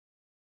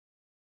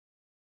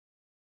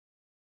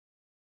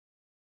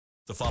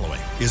The following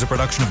is a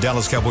production of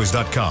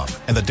DallasCowboys.com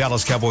and the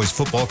Dallas Cowboys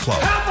Football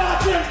Club. How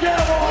about them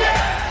Cowboys?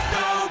 Yeah!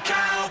 Go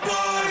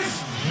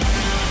Cowboys!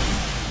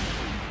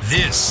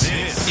 This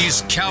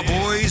is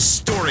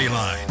Cowboys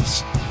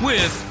Storylines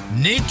with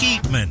Nick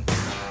Eatman.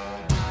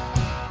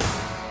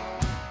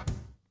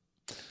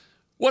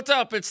 What's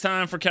up? It's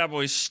time for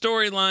Cowboys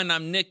Storyline.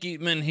 I'm Nick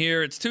Eatman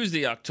here. It's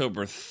Tuesday,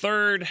 October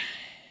 3rd,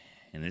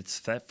 and it's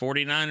that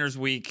 49ers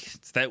week.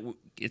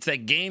 It's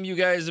that game you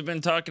guys have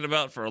been talking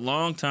about for a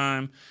long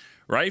time.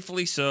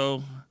 Rightfully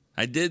so.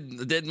 I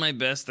did my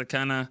best to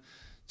kind of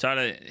try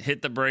to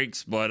hit the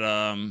brakes, but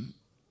and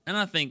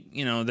I think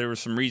there was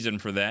some reason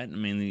for that. I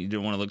mean, you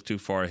don't want to look too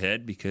far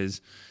ahead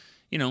because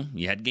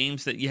you had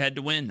games that you had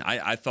to win.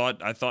 I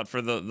thought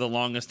for the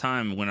longest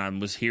time when I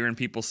was hearing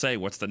people say,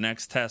 what's the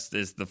next test?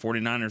 Is the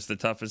 49ers the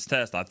toughest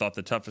test? I thought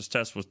the toughest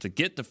test was to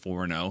get to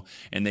 4-0,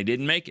 and they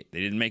didn't make it. They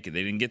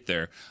didn't get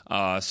there.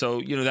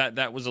 So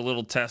that was a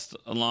little test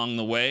along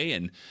the way.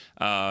 And,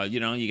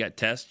 you got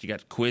tests, you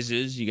got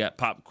quizzes, you got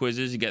pop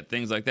quizzes, you got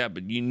things like that.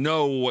 But you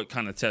know what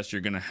kind of test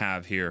you're going to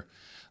have here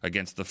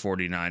against the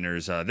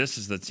 49ers. This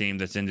is the team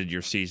that's ended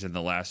your season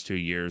the last 2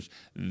 years.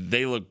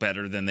 They look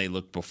better than they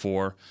looked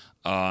before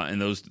in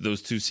those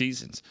 2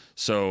 seasons.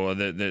 So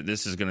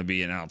this is going to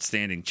be an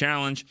outstanding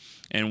challenge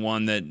and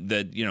one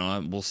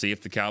that we'll see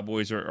if the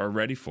Cowboys are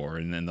ready for.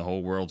 And then the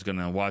whole world's going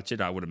to watch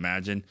it, I would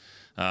imagine.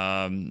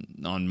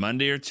 On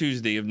Monday or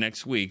Tuesday of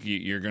next week,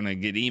 you're going to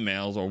get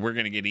emails, or we're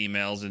going to get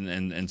emails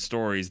and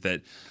stories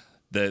that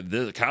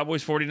the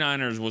Cowboys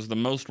 49ers was the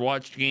most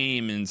watched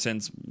game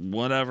since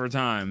whatever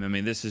time. I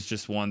mean, this is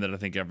just one that I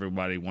think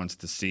everybody wants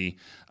to see.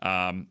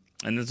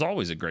 And it's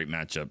always a great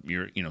matchup.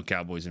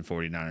 Cowboys and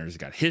 49ers. It's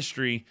got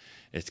history.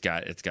 It's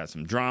got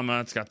some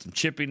drama. It's got some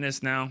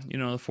chippiness now. The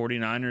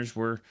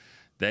 49ers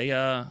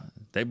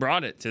they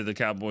brought it to the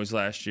Cowboys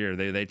last year.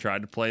 They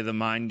tried to play the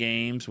mind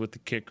games with the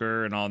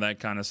kicker and all that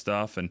kind of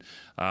stuff. And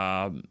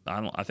I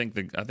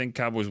think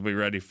Cowboys will be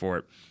ready for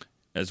it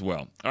as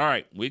well. All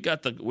right, we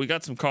got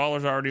some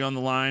callers already on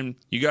the line.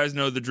 You guys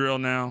know the drill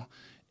now.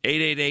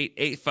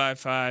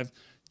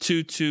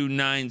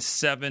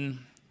 888-855-2297.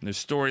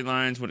 There's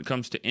storylines when it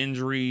comes to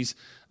injuries.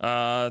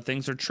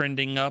 Things are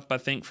trending up, I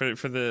think, for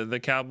the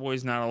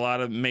Cowboys. Not a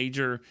lot of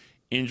major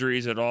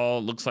injuries at all.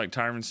 Looks like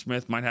Tyron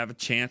Smith might have a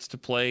chance to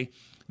play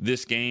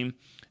this game.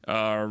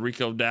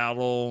 Rico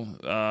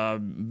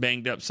Dowdle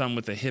banged up some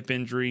with a hip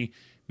injury.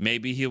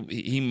 Maybe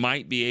he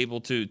might be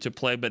able to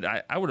play, but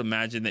I would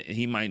imagine that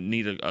he might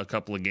need a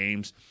couple of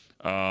games.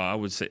 I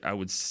would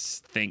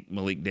think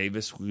Malik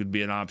Davis would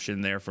be an option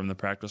there from the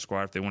practice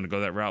squad if they want to go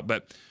that route.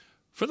 But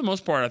for the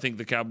most part, I think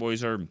the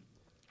Cowboys are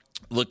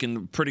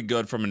looking pretty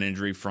good from an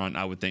injury front.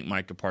 I would think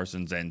Micah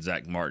Parsons and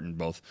Zach Martin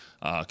both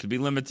could be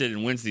limited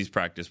in Wednesday's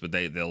practice, but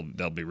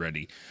they'll be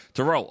ready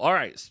to roll. All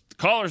right, the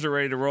callers are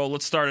ready to roll.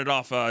 Let's start it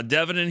off.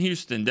 Devin in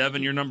Houston.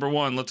 Devin, you're number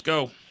one. Let's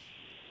go.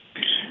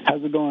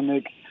 How's it going,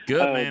 Nick?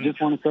 Good, man.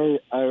 Just want to say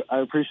I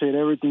appreciate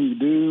everything you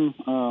do.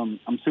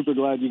 I'm super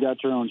glad you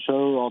got your own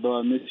show, although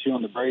I missed you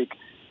on the break.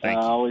 Thank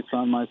you. I always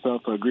found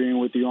myself agreeing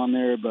with you on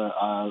there, but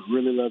I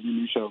really love your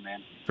new show,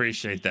 man.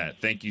 Appreciate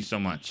that. Thank you so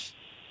much.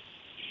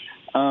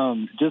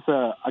 I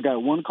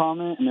got one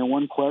comment and then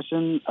one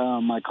question.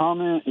 My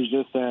comment is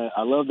just that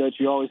I love that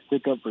you always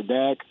stick up for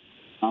Dak.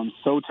 I'm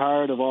so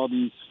tired of all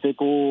these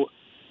fickle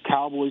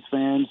Cowboys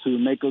fans who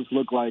make us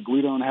look like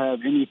we don't have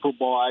any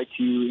football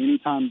IQ.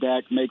 Anytime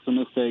Dak makes a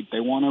mistake,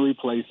 they want to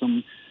replace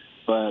him,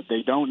 but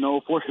they don't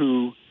know for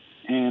who,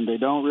 and they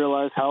don't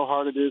realize how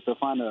hard it is to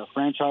find a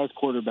franchise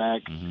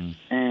quarterback. Mm-hmm.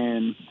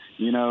 And,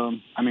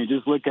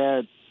 just look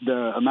at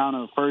the amount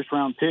of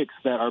first-round picks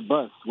that are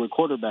busts with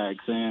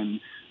quarterbacks and,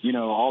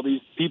 all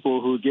these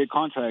people who get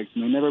contracts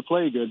and they never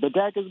play good. But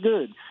Dak is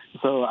good.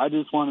 So I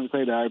just wanted to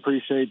say that I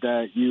appreciate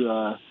that you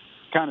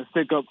kind of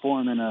stick up for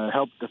him and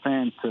help the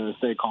fans to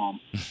stay calm.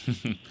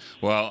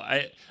 Well,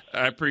 I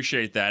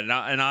appreciate that.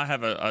 And I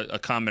have a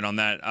comment on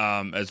that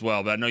as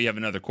well. But I know you have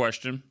another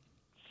question.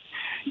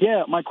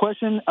 Yeah, my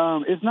question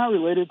is not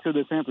related to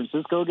the San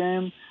Francisco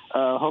game.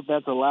 Hope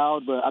that's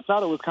allowed. But I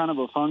thought it was kind of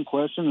a fun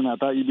question, and I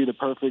thought you'd be the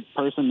perfect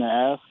person to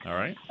ask. All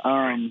right.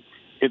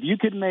 If you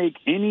could make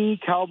any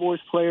Cowboys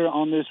player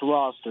on this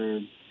roster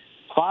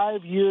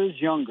 5 years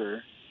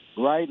younger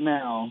right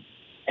now,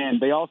 and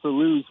they also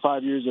lose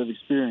 5 years of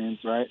experience,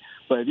 right?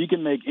 But if you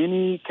can make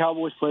any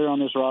Cowboys player on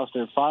this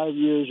roster 5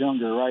 years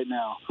younger right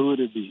now, who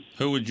would it be?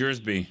 Who would yours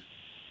be?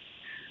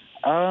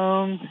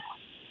 I'm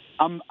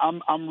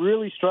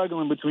really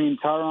struggling between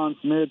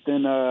Tyron Smith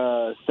and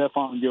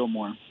Stephon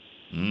Gilmore.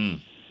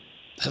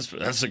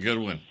 That's a good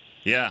one.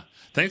 Yeah.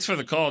 Thanks for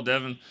the call,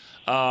 Devin.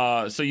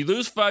 So you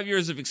lose 5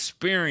 years of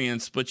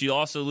experience, but you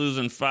also lose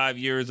in 5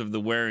 years of the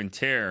wear and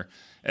tear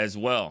as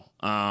well.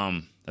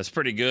 That's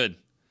pretty good.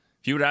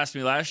 If you would ask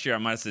me last year, I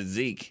might have said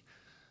Zeke,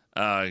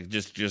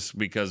 just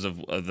because of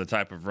the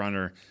type of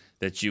runner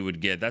that you would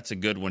get. That's a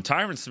good one.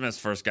 Tyron Smith's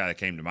the first guy that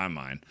came to my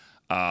mind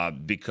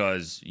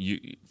because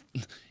he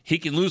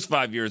can lose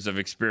 5 years of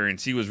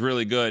experience. He was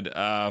really good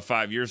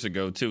 5 years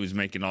ago, too. He's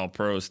making all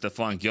pros.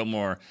 Stephon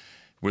Gilmore,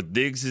 with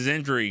Diggs'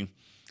 injury,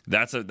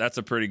 That's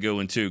a pretty good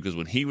one too, because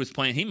when he was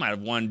playing, he might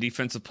have won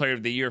Defensive Player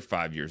of the Year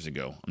 5 years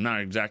ago. I'm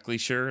not exactly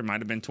sure. It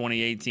might have been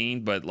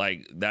 2018, but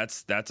like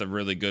that's a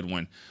really good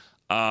one.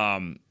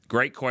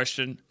 Great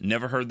question.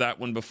 Never heard that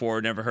one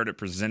before. Never heard it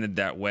presented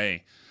that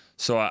way.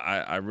 So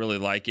I really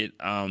like it.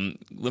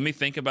 Let me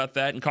think about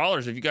that. And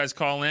callers, if you guys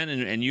call in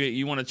and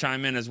you want to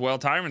chime in as well,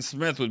 Tyron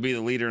Smith would be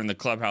the leader in the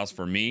clubhouse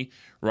for me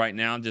right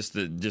now. Just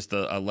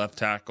a left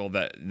tackle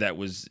that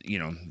was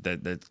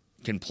that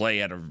can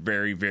play at a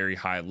very, very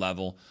high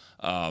level.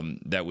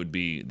 That would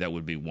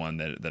be one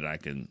that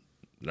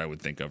I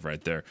would think of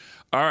right there.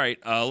 All right,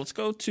 let's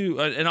go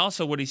to and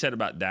also what he said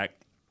about Dak.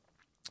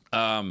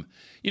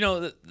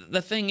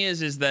 The thing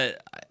is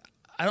that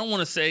I don't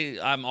want to say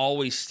I'm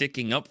always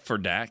sticking up for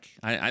Dak.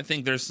 I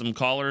think there's some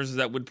callers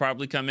that would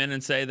probably come in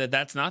and say that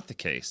that's not the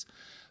case.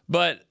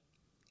 But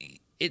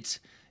it's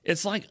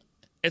like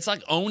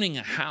owning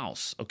a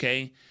house,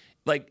 okay?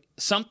 Like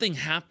something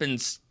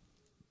happens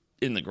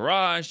in the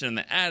garage, in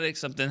the attic,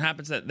 something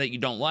happens that you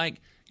don't like.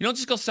 You don't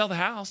just go sell the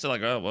house. They're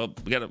like, oh, well,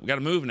 we got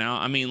to move now.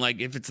 I mean, like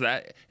if it's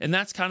that, and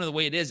that's kind of the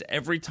way it is.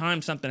 Every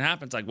time something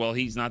happens, like, well,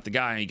 he's not the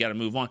guy, and you got to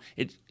move on.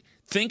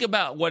 Think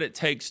about what it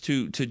takes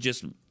to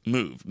just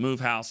move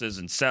houses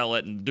and sell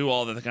it and do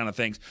all the kind of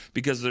things,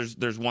 because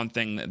there's one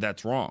thing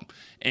that's wrong,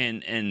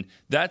 and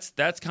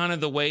that's kind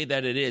of the way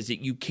that it is.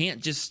 You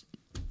can't just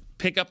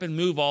pick up and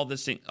move all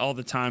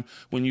the time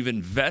when you've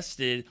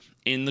invested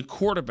in the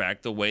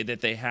quarterback the way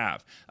that they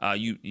have.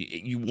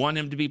 You want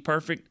him to be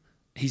perfect.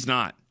 He's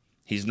not,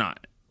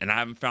 and I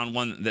haven't found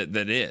one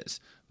that is.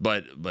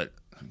 But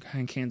guy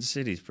in Kansas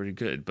City is pretty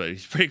good, but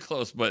he's pretty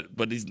close. But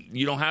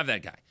you don't have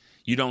that guy.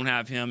 You don't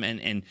have him,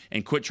 and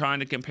quit trying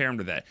to compare him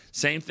to that.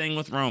 Same thing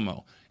with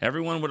Romo.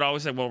 Everyone would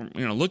always say, well,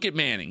 look at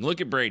Manning, look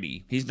at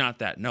Brady. He's not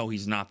that. No,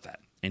 he's not that,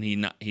 and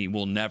he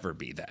will never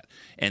be that.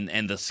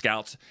 And the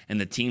scouts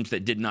and the teams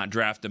that did not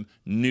draft him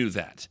knew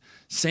that.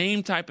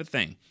 Same type of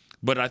thing.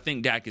 But I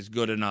think Dak is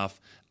good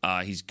enough.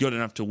 He's good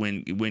enough to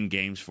win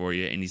games for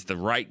you, and he's the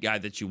right guy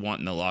that you want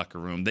in the locker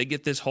room. They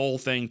get this whole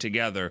thing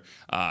together.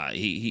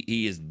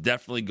 He is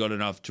definitely good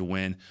enough to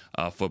win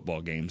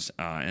football games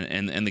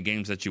and the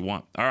games that you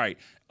want. All right,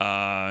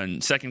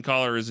 second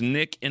caller is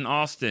Nick in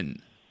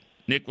Austin.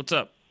 Nick, what's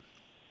up?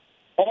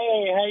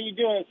 Hey, how you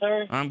doing,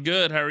 sir? I'm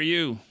good. How are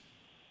you?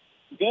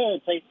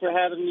 Good. Thanks for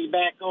having me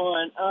back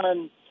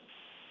on.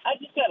 I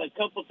just got a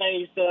couple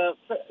things.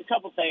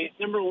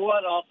 Number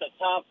one, off the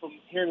top from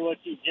hearing what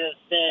you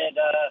just said,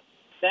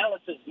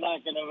 Dallas is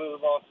not going to move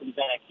on from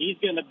Dak. He's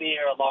going to be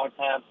here a long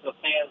time, so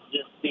fans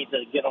just need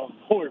to get on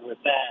board with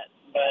that.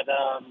 But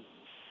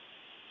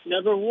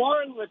number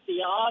one, with the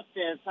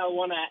offense, I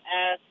want to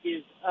ask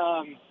is,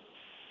 I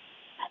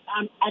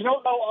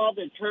don't know all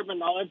the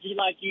terminology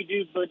like you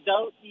do, but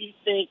don't you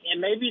think, and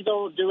maybe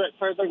they'll do it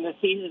further in the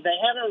season, they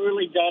haven't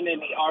really done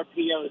any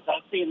RPOs.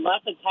 I've seen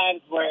lots of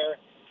times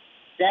where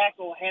Dak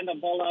will hand the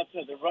ball out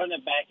to the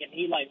running back, and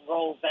he,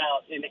 rolls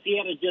out. And if he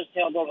had just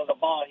held on to the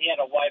ball, he had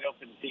a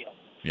wide-open field.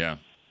 Yeah.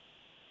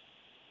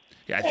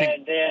 Yeah, I think.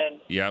 And then.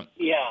 Yeah.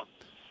 Yeah.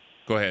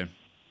 Go ahead.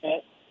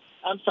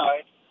 I'm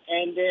sorry.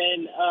 And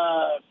then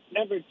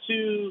number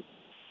two,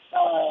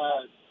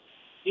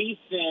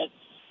 defense.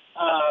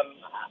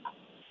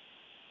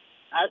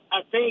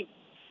 I think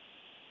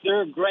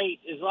they're great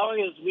as long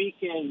as we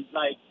can,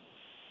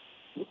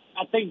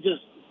 I think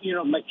just,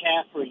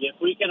 McCaffrey.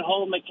 If we can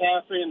hold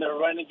McCaffrey in the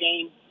running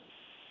game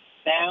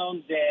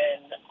down,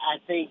 then I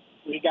think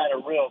we got a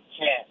real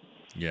chance.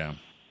 Yeah.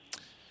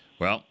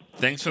 Well,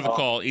 thanks for the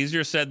call.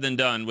 Easier said than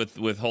done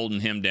with holding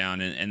him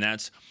down, and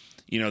that's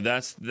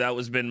that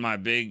was been my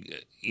big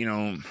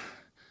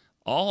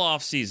all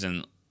off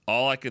season.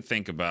 All I could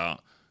think about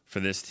for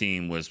this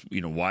team was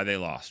why they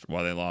lost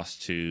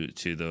to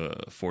the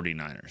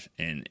 49ers,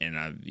 and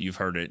you've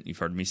heard it, you've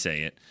heard me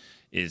say it.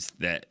 Is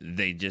that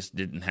they just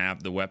didn't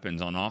have the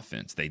weapons on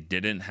offense. They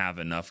didn't have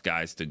enough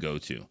guys to go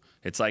to.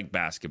 It's like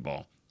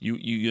basketball.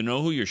 You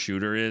know who your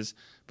shooter is,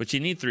 but you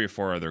need 3 or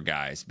 4 other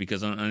guys,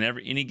 because on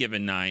any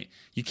given night,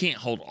 you can't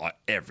hold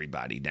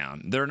everybody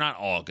down. They're not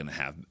all going to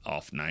have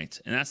off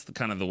nights, and that's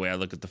kind of the way I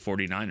look at the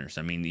 49ers.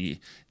 I mean,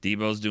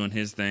 Debo's doing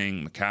his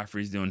thing,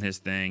 McCaffrey's doing his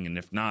thing, and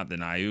if not, then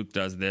Ayuk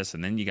does this,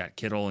 and then you got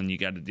Kittle, and you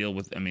got to deal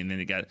with. I mean, then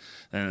you got,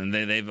 and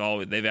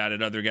they've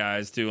added other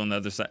guys too on the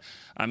other side.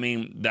 I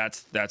mean,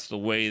 that's the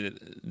way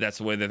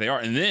that they are,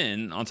 and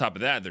then on top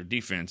of that, their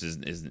defense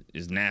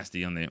is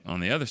nasty on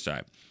the other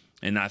side.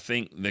 And I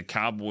think the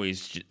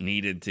Cowboys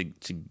needed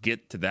to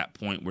get to that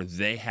point where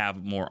they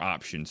have more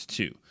options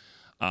too.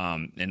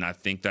 And I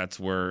think that's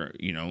where,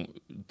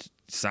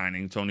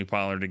 signing Tony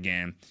Pollard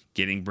again,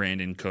 getting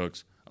Brandon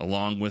Cooks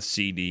along with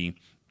CD,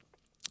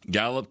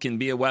 Gallup can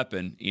be a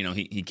weapon.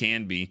 He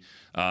can be.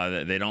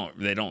 They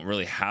don't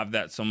really have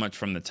that so much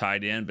from the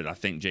tight end, but I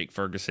think Jake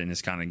Ferguson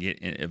is kind of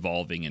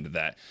evolving into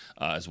that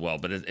as well.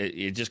 But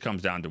it just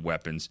comes down to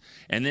weapons.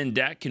 And then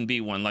Dak can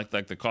be one, like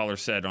the caller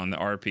said on the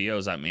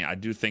RPOs. I mean, I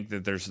do think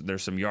that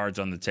there's some yards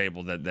on the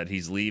table that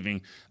he's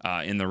leaving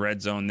in the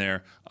red zone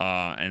there.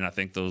 And I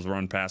think those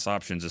run pass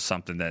options is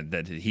something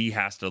that he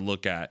has to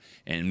look at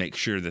and make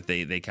sure that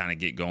they kind of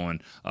get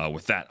going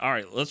with that. All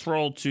right, let's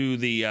roll to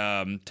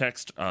the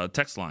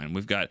text line.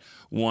 We've got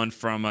one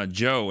from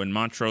Joe in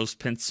Montrose,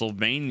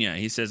 Pennsylvania.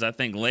 He says, I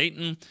think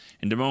Leighton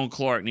and Damone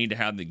Clark need to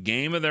have the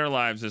game of their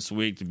lives this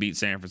week to beat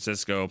San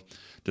Francisco.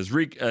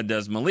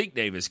 Does Malik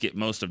Davis get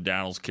most of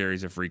Daddle's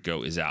carries if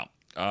Rico is out?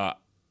 I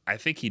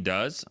think he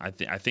does. I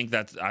think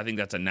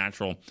that's a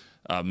natural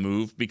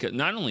move, because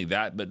not only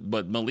that,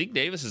 but Malik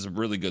Davis is a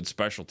really good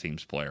special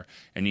teams player,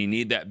 and you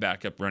need that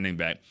backup running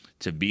back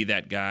to be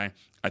that guy.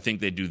 I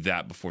think they do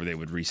that before they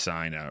would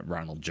re-sign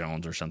Ronald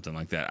Jones or something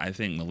like that. I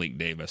think Malik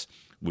Davis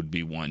would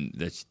be one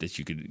that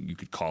you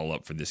could call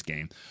up for this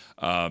game.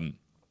 And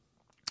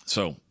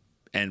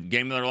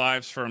game of their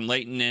lives from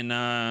Leighton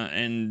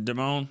and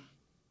Damone.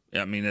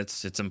 I mean,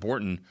 it's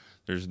important.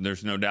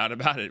 There's no doubt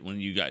about it. When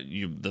you got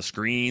the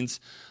screens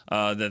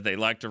that they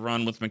like to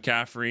run with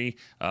McCaffrey,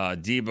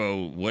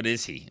 Debo, what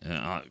is he?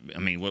 I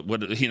mean,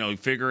 what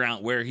figure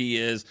out where he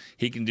is.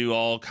 He can do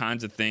all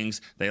kinds of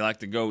things. They like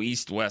to go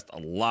east-west a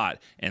lot,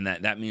 and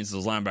that means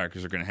those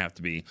linebackers are going to have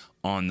to be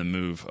on the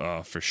move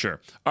for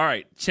sure. All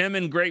right, Tim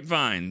in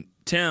Grapevine.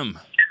 Tim,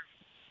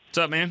 what's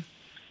up, man?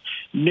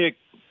 Nick,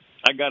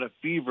 I got a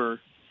fever,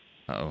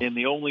 Uh-oh. and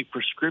the only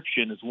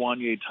prescription is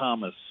Wanye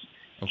Thomas.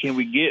 Okay. Can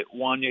we get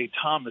Wanye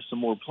Thomas some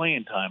more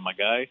playing time, my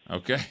guy?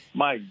 Okay.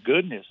 My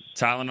goodness.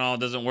 Tylenol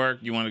doesn't work.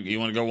 You want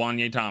to go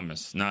Wanye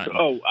Thomas? Not.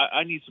 Oh,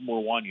 I need some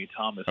more Wanye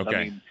Thomas. Okay.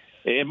 I mean,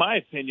 in my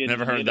opinion,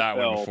 Never heard that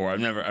NFL, one before.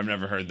 I've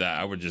never heard that.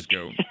 I would just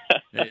go.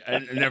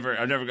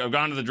 I've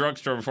gone to the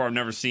drugstore before. I've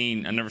never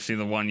seen the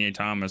Wanye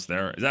Thomas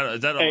there. Is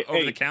that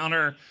over the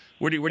counter?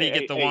 Where do you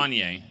get the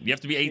Wanye? You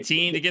have to be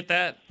 18 to get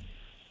that?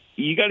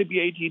 You got to be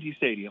AT&T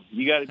Stadium.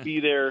 You got to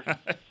be there,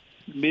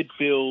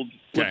 midfield,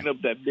 looking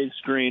up that big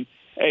screen.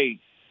 Hey,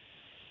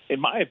 in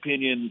my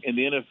opinion, in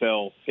the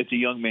NFL, it's a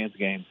young man's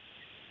game.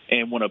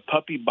 And when a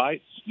puppy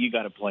bites, you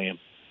got to play him.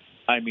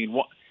 I mean,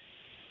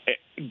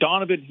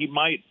 Donovan, he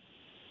might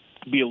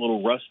be a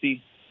little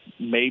rusty.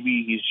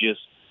 Maybe he's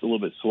just a little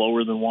bit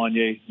slower than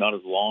Wanye, not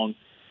as long.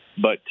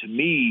 But to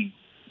me,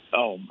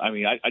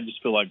 I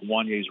just feel like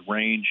Wanye's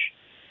range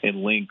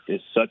and length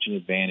is such an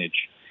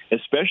advantage,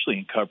 especially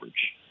in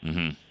coverage.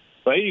 Mm-hmm.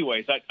 But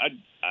anyways,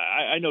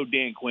 I know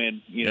Dan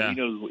Quinn. He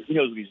knows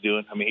what he's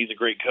doing. I mean, he's a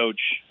great coach.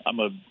 I'm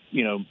a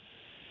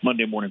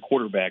Monday morning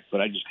quarterback,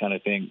 but I just kind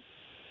of think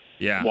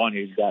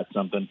Wanye's got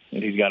something,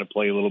 and he's got to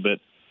play a little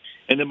bit.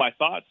 And then my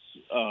thoughts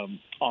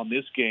on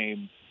this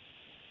game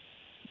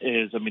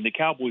is, I mean, the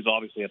Cowboys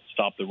obviously have to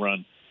stop the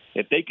run.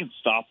 If they can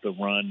stop the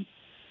run,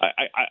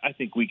 I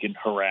think we can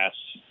harass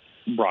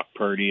Brock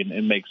Purdy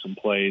and make some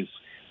plays.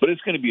 But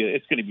it's going to be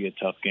a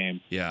tough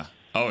game. Yeah.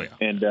 Oh yeah.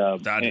 And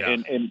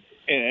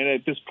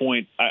at this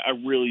point, I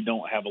really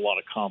don't have a lot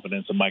of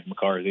confidence in Mike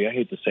McCarthy. I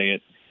hate to say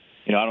it.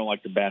 I don't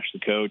like to bash the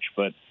coach,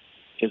 but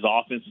his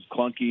offense is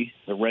clunky.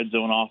 The red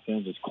zone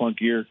offense is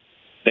clunkier.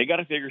 They got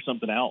to figure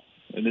something out,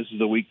 and this is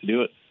the week to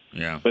do it.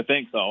 Yeah. But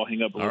thanks. I'll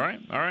hang up. All right.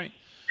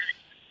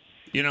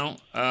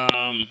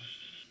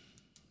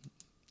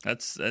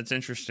 That's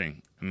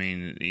interesting. I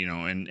mean,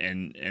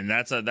 and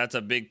that's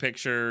a big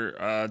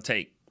picture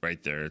take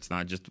right there. It's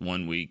not just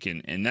 1 week,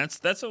 and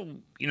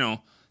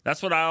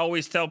that's what I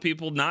always tell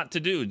people not to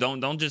do.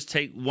 Don't just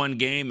take one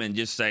game and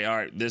just say, all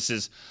right, this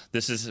is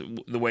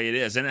the way it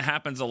is. And it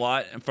happens a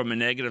lot from a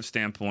negative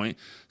standpoint.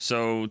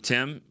 So,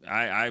 Tim,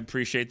 I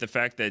appreciate the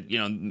fact that,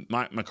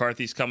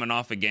 McCarthy's coming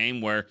off a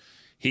game where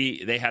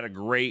they had a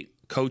great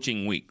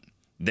coaching week.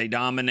 They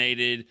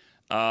dominated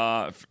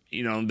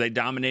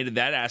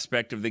that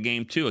aspect of the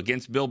game too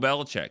against Bill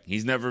Belichick.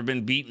 He's never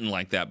been beaten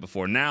like that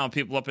before. Now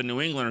people up in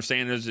New England are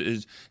saying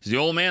is the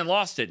old man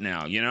lost it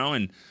now,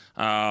 and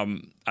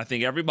I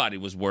think everybody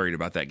was worried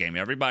about that game.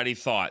 Everybody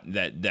thought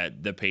that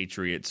the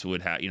Patriots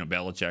would have,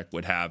 Belichick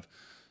would have,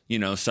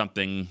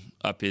 something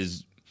up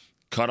his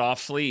cut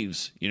off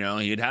sleeves.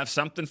 He'd have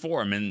something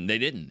for him, and they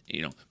didn't.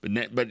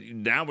 But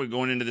now we're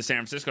going into the San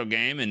Francisco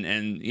game,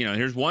 and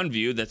here's one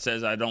view that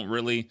says I don't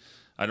really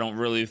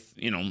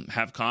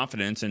have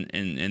confidence in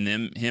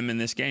him in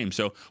this game.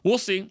 So we'll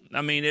see.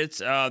 I mean, it's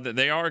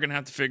they are going to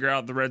have to figure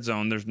out the red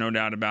zone. There's no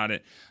doubt about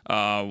it.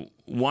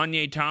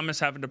 Wanye Thomas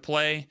having to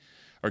play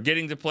or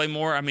getting to play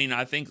more. I mean,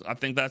 I think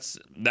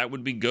that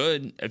would be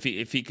good if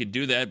he could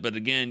do that. But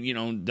again,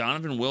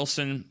 Donovan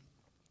Wilson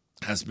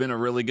has been a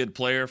really good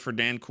player for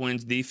Dan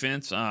Quinn's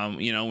defense.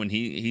 When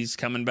he's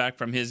coming back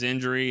from his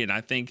injury, and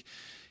I think,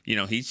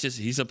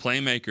 he's a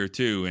playmaker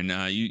too.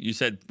 And you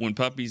said when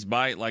puppies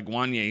bite like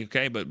Wanye,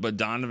 okay, but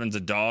Donovan's a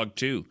dog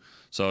too.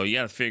 So you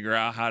got to figure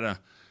out how to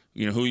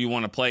who you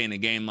want to play in a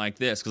game like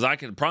this. Because I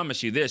can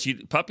promise you this,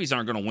 puppies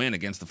aren't going to win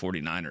against the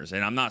 49ers.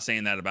 And I'm not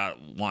saying that about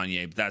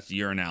Wanye, but that's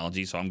your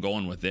analogy, so I'm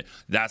going with it.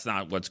 That's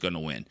not what's going to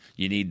win.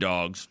 You need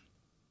dogs.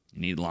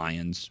 You need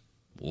lions,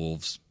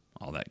 wolves,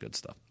 all that good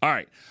stuff. All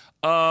right.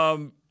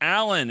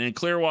 Alan in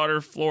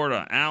Clearwater,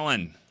 Florida.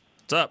 Alan,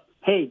 what's up?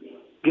 Hey,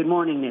 good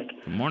morning, Nick.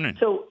 Good morning.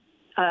 So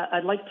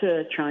I'd like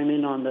to chime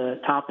in on the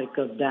topic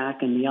of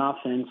Dak and the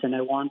offense, and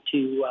I want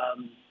to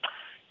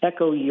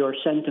echo your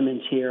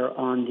sentiments here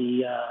on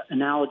the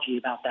analogy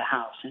about the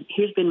house. And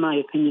here's been my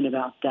opinion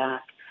about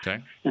Dak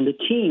and the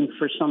team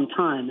for some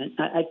time. And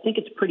I think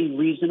it's pretty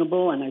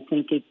reasonable, and I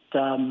think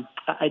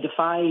I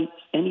defy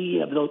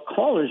any of those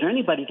callers or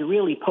anybody to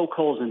really poke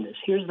holes in this.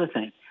 Here's the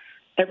thing.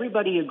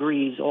 Everybody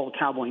agrees, all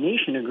Cowboy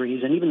Nation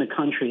agrees, and even the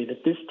country,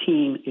 that this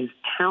team is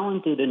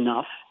talented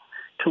enough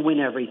to win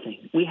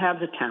everything. We have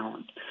the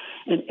talent.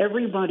 And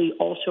everybody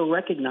also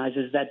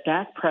recognizes that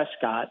Dak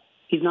Prescott,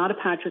 he's not a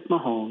Patrick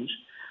Mahomes,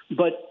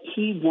 but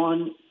he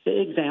won. The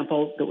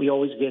example that we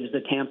always give is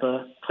the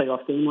Tampa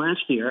playoff game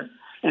last year,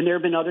 and there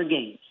have been other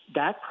games.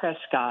 Dak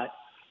Prescott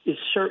is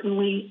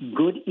certainly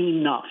good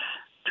enough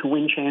to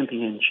win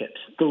championships.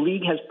 The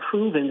league has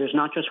proven there's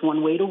not just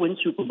one way to win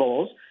Super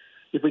Bowls.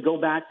 If we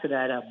go back to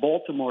that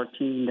Baltimore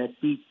team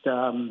that beat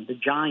the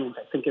Giants,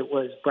 I think it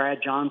was Brad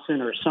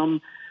Johnson or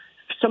some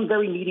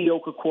very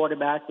mediocre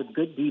quarterback with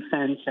good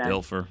defense.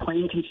 Dilfer.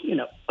 Playing,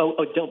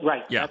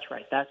 right. Yeah.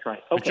 That's right.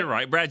 Okay. But you're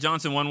right. Brad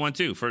Johnson won one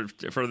too for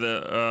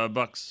the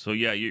Bucks. So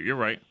yeah, you're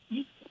right.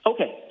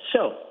 Okay.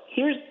 So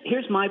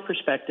here's my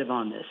perspective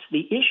on this.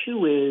 The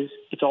issue is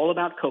it's all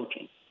about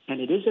coaching, and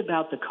it is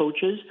about the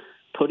coaches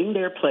putting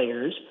their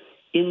players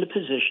in the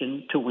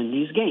position to win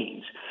these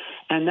games.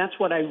 And that's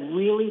what I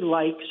really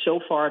like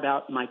so far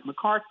about Mike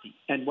McCarthy.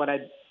 And what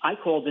I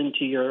called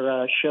into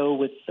your show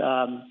with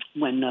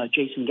when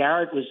Jason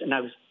Garrett was, and I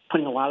was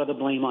putting a lot of the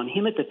blame on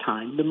him at the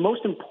time. The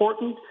most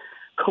important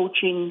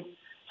coaching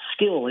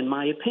skill, in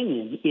my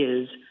opinion,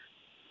 is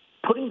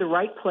putting the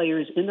right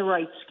players in the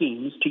right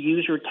schemes to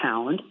use your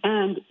talent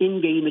and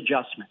in-game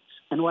adjustments.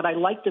 And what I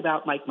liked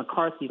about Mike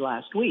McCarthy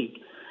last week,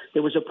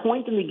 there was a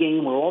point in the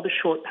game where all the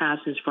short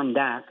passes from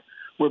Dak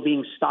were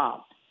being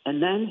stopped. And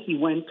then he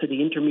went to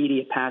the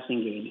intermediate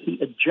passing game. He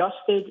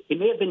adjusted. It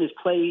may have been his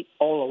play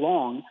all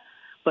along,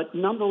 but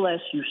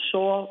nonetheless, you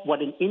saw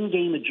what an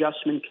in-game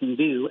adjustment can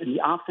do, and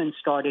the offense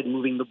started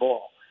moving the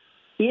ball.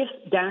 If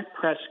Dak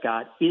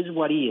Prescott is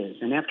what he is,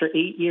 and after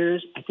 8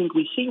 years, I think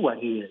we see what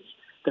he is,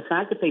 the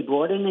fact that they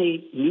brought in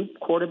a new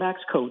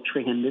quarterback's coach for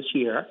him this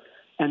year,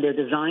 and they're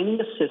designing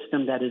a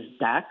system that is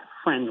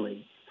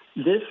Dak-friendly,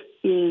 this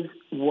is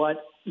what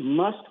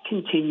must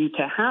continue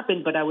to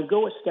happen. But I would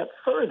go a step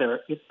further.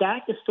 If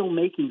Dak is still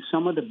making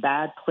some of the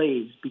bad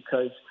plays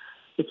because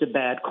it's a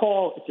bad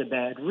call, it's a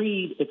bad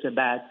read, it's a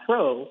bad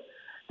throw,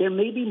 there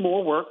may be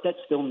more work that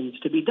still needs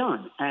to be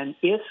done. And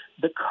if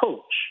the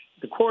coach,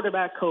 the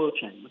quarterback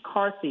coach and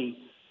McCarthy,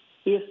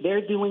 if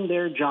they're doing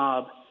their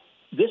job,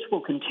 this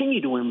will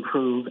continue to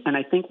improve, and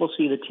I think we'll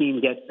see the team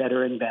get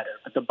better and better.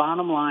 But the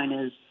bottom line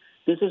is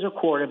this is a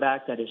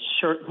quarterback that is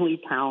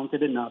certainly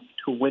talented enough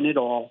to win it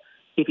all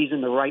if he's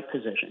in the right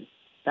position.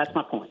 That's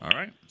my point. All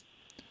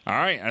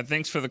right.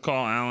 Thanks for the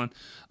call, Alan.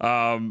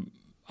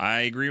 I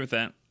agree with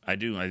that. I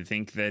do. I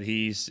think that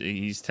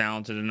he's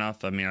talented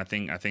enough. I mean, I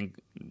think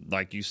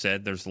like you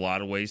said, there's a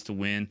lot of ways to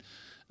win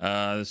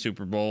the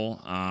Super Bowl.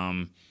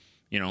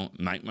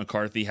 Mike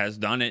McCarthy has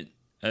done it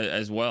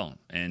as well,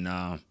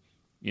 and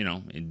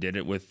he did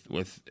it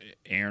with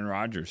Aaron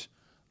Rodgers.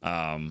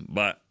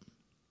 But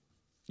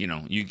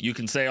you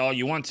can say all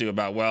you want to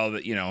about,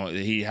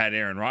 he had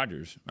Aaron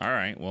Rodgers. All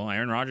right. Well,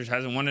 Aaron Rodgers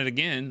hasn't won it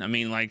again. I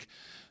mean, I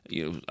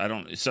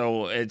don't.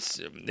 So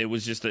it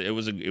was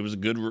a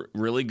good,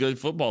 really good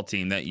football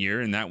team that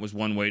year, and that was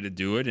one way to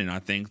do it. And I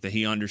think that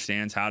he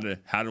understands how to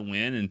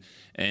win.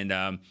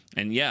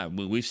 And yeah,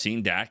 we've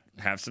seen Dak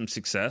have some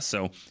success.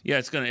 So yeah,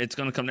 it's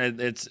gonna come.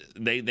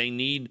 They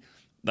need,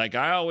 like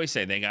I always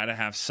say, they got to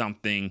have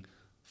something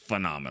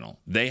phenomenal.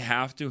 They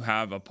have to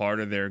have a part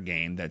of their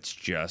game that's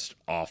just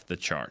off the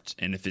charts.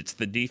 And if it's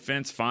the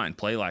defense, fine,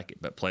 play like it,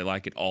 but play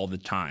like it all the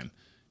time,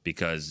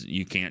 because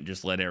you can't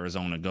just let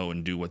Arizona go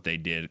and do what they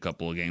did a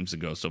couple of games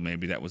ago. So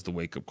maybe that was the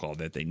wake-up call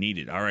that they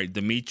needed. All right,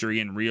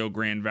 Dimitri in Rio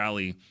Grande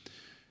Valley.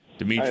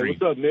 Dimitri. Hey,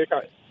 what's up, Nick?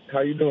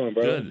 How you doing,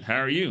 bro? Good. How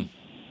are you?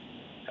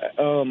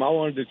 I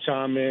wanted to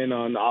chime in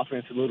on the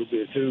offense a little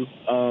bit too,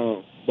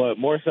 but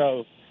more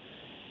so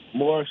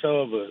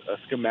of a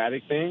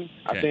schematic thing.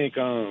 Okay. I think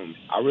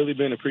I really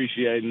been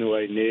appreciating the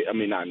way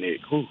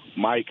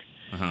Mike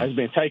has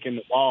been taking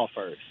the ball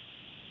first.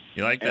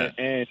 You like that?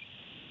 And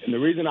the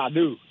reason I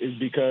do is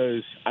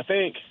because I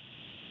think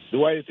the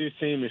way that this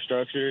team is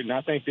structured, and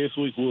I think this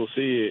week we'll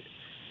see it,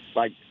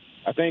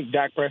 I think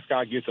Dak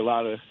Prescott gets a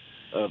lot of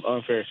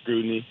unfair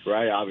scrutiny,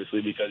 right?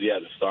 Obviously, because he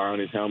has a star on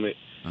his helmet.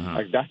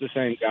 Uh-huh. That's the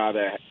same guy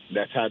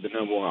that's had the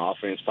number one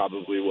offense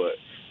probably,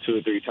 2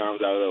 or 3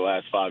 times out of the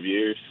last 5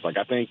 years.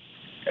 I think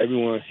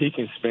he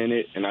can spin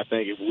it, and I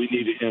think if we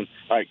needed him,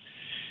 like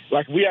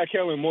we had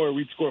Kellen Moore,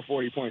 we'd score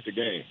 40 points a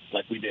game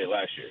like we did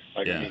last year.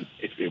 Yeah. I mean,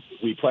 if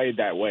we played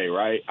that way,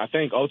 right? I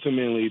think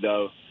ultimately,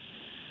 though,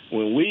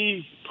 when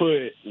we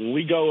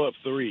go up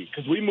 3,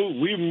 because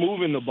we're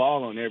moving the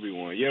ball on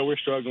everyone. Yeah, we're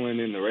struggling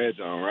in the red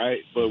zone, right?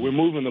 But we're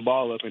moving the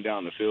ball up and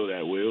down the field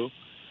at will.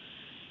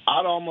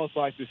 I'd almost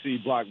like to see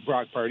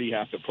Brock Purdy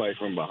have to play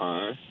from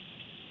behind.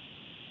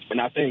 And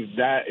I think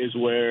that is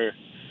where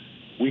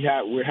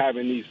we're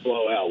having these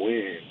blowout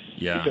wins.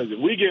 Yeah. Because if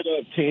we get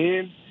up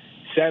 10,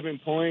 7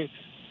 points,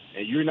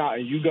 and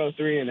you go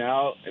 3 and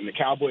out, and the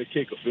Cowboys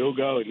kick a field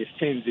goal and it's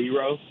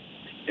 10-0,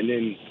 and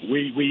then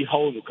we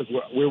hold it because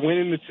we're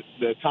winning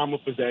the time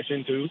of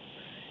possession too.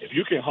 If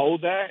you can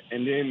hold that,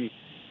 and then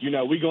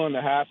we go into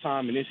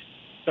halftime and it's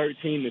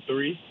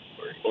 13-3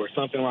 or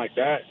something like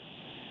that,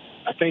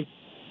 I think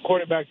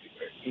quarterbacks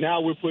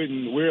now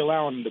we're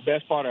allowing the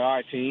best part of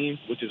our team,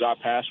 which is our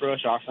pass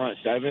rush, our front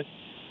seven,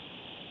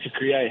 to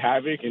create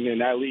havoc, and then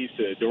that leads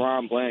to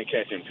Deron Bland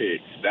catching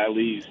picks. That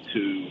leads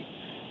to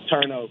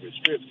turnovers,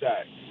 strip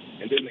sacks,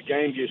 and then the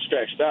game gets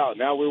stretched out.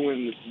 Now we're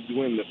winning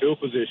the field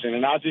position,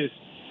 and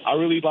I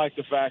really like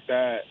the fact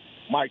that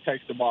Mike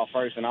takes the ball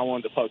first, and I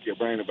wanted to poke your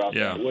brain about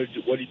that. What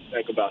do you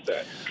think about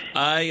that?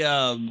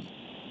 I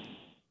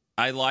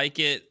like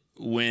it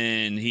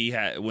when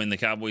the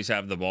Cowboys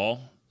have the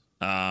ball.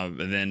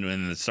 And then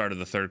in the start of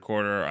the third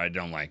quarter, I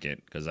don't like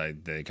it because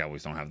the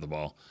Cowboys don't have the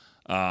ball.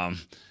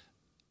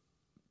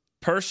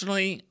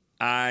 Personally,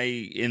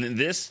 in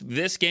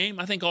this game,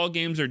 I think all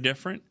games are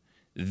different.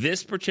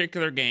 This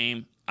particular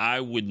game,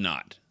 I would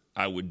not.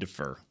 I would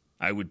defer.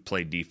 I would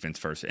play defense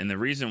first. And the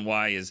reason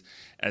why is,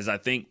 as I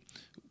think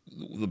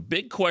the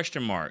big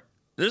question mark,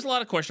 there's a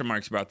lot of question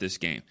marks about this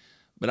game,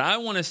 but I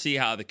want to see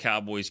how the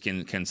Cowboys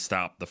can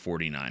stop the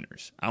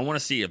 49ers. I want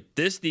to see if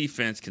this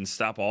defense can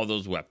stop all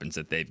those weapons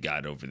that they've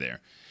got over there.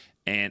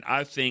 And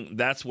I think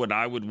that's what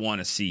I would want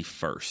to see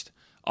first.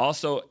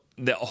 Also,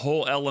 the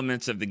whole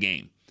elements of the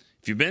game.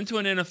 If you've been to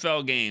an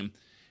NFL game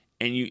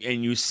and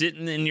you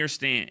sitting in your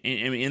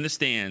in the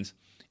stands,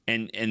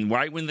 and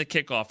right when the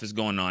kickoff is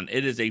going on,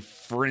 it is a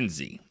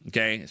frenzy,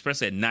 okay?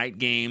 Especially a night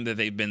game that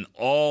they've been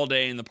all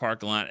day in the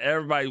parking lot.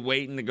 Everybody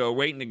waiting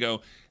to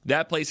go.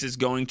 That place is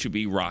going to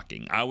be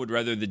rocking. I would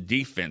rather the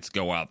defense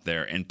go out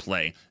there and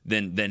play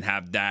than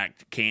have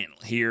Dak can't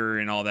hear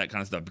and all that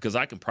kind of stuff. Because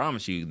I can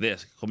promise you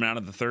this, coming out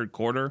of the third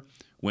quarter,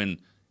 when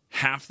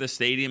half the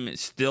stadium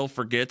still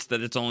forgets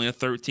that it's only a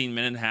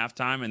 13-minute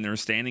halftime and they're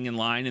standing in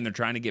line and they're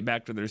trying to get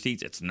back to their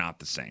seats, it's not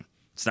the same.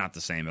 It's not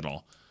the same at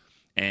all.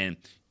 And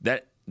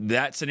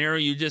that scenario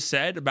you just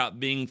said about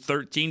being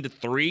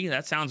 13-3,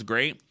 that sounds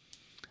great.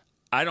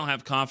 I don't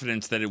have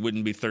confidence that it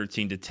wouldn't be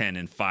 13-10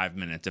 in 5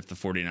 minutes if the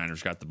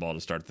 49ers got the ball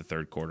to start the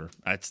third quarter.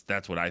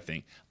 That's what I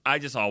think. I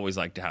just always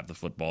like to have the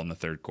football in the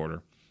third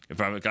quarter. If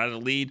I've got a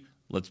lead,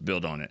 let's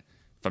build on it.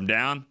 If I'm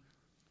down,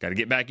 got to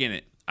get back in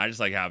it. I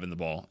just like having the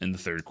ball in the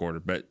third quarter.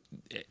 But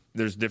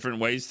there's different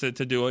ways to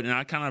do it, and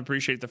I kind of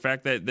appreciate the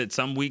fact that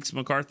some weeks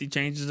McCarthy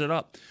changes it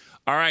up.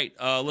 All right,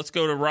 let's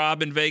go to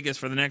Rob in Vegas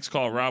for the next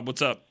call. Rob,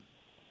 what's up?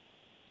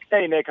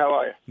 Hey, Nick, how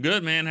are you?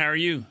 Good, man. How are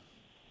you?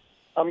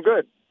 I'm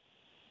good.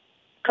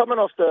 Coming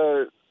off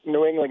the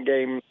New England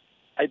game,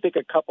 I think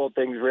a couple of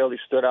things really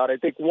stood out. I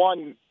think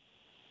one,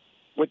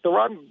 with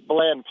Deron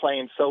Bland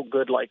playing so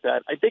good like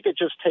that, I think it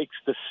just takes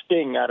the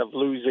sting out of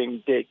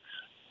losing Diggs.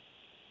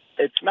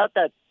 It's not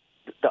that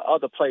the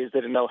other players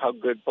didn't know how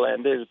good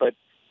Bland is, but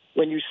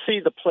when you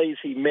see the plays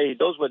he made,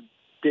 those were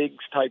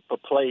Diggs type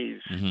of plays.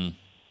 Mm-hmm.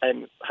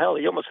 And, hell,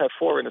 he almost had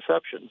 4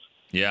 interceptions.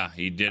 Yeah,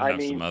 he did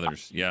have some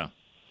others. Yeah.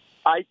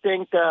 I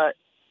think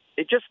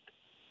it just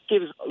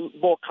gives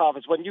more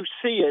confidence. When you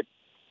see it,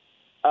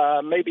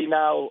 maybe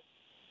now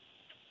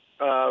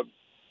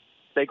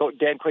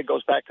Dan Quinn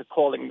goes back to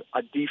calling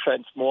a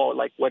defense more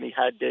like when he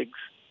had Diggs.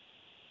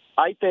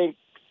 I think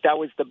that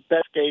was the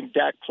best game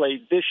Dak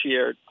played this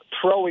year,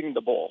 throwing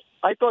the ball.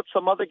 I thought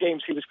some other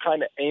games he was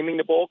kind of aiming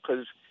the ball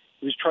because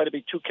he was trying to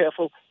be too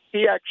careful.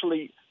 He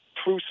actually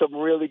threw some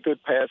really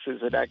good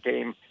passes in that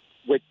game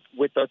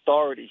with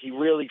authority. He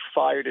really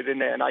fired it in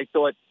there, and I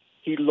thought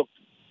he looked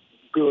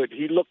good.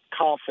 He looked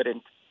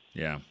confident.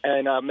 Yeah.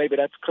 And maybe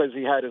that's because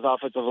he had his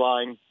offensive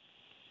line.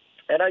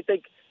 And I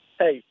think,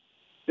 hey,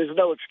 there's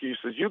no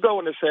excuses. You go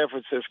into San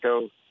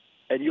Francisco,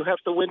 and you have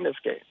to win this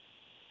game.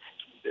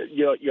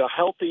 You're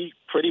healthy,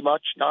 pretty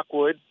much, knock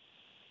wood.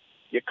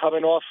 You're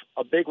coming off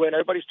a big win.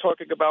 Everybody's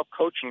talking about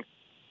coaching.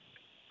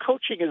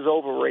 Coaching is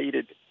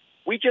overrated.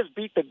 We just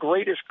beat the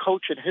greatest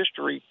coach in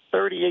history,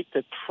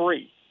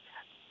 38-3.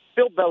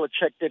 Bill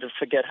Belichick didn't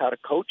forget how to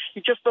coach.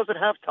 He just doesn't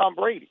have Tom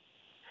Brady.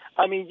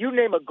 I mean, you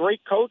name a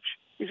great coach,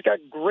 he's got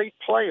great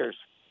players.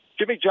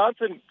 Jimmy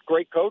Johnson,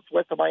 great coach,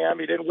 went to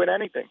Miami, didn't win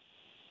anything.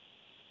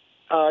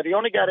 The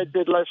only guy that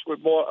did less with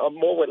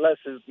more with less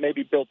is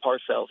maybe Bill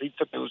Parcells. He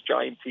took those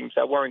Giant teams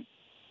that weren't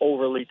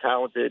overly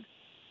talented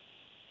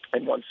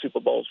and won Super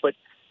Bowls. But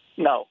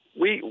no,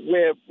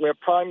 we're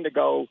primed to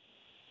go.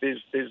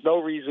 There's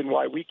no reason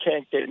why we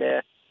can't get in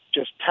there.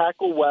 Just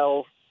tackle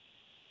well,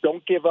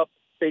 don't give up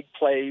big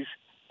plays,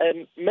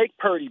 and make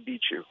Purdy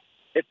beat you.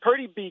 If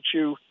Purdy beats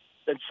you,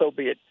 then so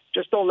be it.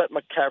 Just don't let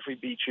McCaffrey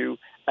beat you.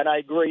 And I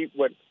agree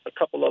with a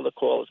couple other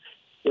calls.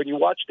 When you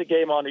watch the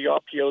game on the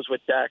RPOs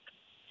with Dak,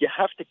 you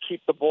have to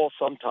keep the ball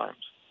sometimes.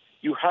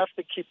 You have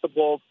to keep the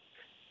ball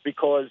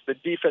because the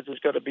defense is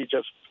going to be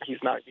he's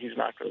not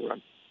going to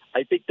run.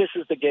 I think this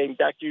is the game.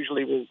 Dak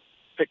usually will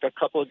pick a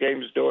couple of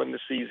games during the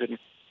season,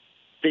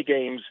 big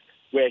games,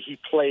 where he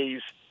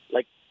plays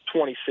like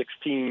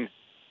 2016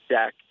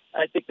 Dak.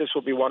 I think this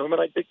will be one of them,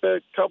 and I think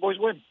the Cowboys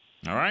win.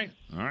 All right.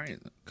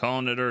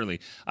 Calling it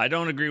early. I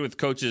don't agree with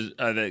coaches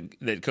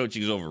that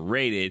coaching is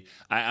overrated.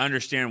 I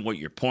understand what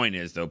your point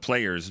is, though.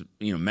 Players,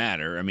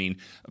 matter. I mean,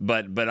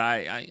 but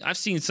I've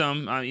seen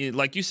some.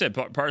 Like you said,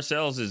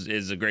 Parcells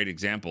is a great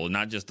example.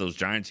 Not just those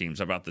Giant teams.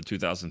 How about the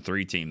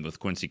 2003 team with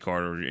Quincy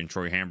Carter and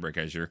Troy Hambrick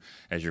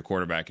as your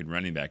quarterback and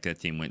running back? That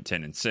team went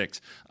 10-6.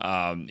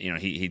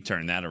 He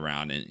turned that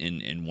around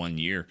in 1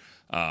 year.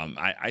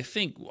 I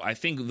think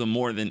the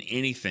more than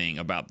anything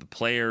about the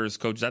players,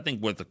 coaches, I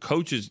think what the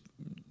coaches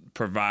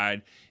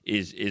provide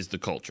is the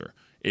culture,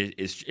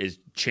 is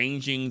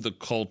changing the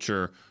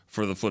culture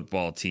for the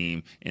football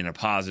team in a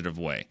positive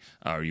way,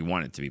 or you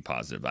want it to be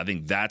positive. I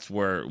think that's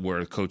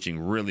where coaching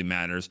really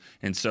matters,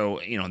 and so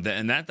and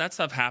that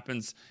stuff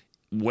happens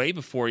way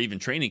before even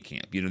training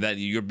camp. That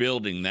you're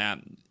building that.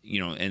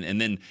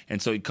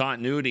 And so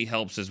continuity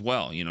helps as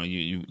well.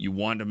 You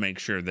want to make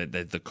sure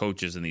that the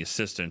coaches and the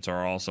assistants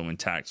are also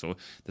intact, so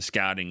the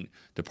scouting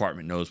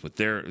department knows what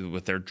they're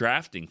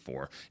drafting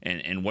for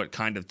and what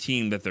kind of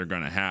team that they're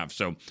going to have.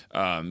 So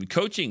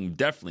coaching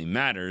definitely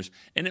matters,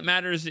 and it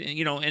matters.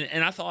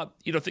 And I thought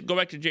go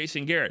back to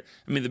Jason Garrett.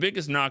 I mean, the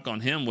biggest knock on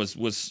him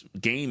was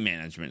game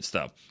management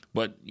stuff,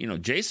 but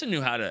Jason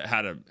knew how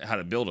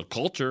to build a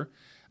culture.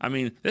 I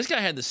mean, this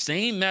guy had the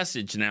same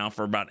message now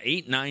for about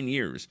 8-9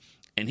 years.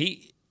 And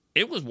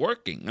it was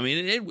working. I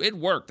mean, it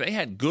worked. They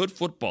had good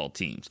football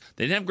teams.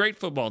 They didn't have great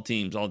football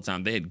teams all the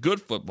time. They had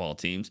good football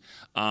teams.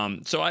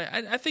 So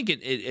I think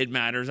it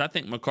matters. I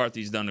think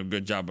McCarthy's done a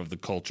good job of the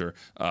culture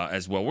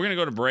as well. We're going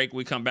to go to break.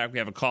 We come back. We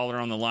have a caller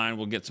on the line.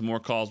 We'll get some more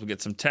calls. We'll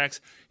get some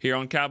texts here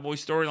on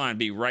Cowboys Storyline.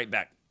 Be right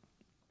back.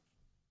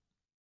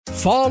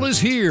 Fall is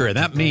here, and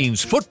that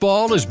means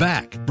football is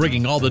back,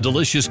 bringing all the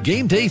delicious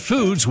game day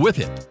foods with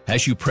it.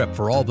 As you prep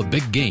for all the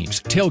big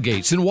games,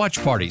 tailgates, and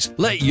watch parties,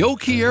 let Yo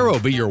Quiero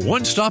be your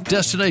one-stop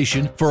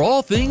destination for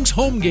all things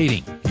home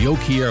gating. Yo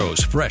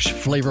Quiero's fresh,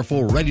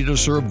 flavorful,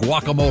 ready-to-serve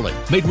guacamole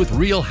made with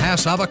real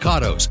Hass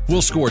avocados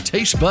will score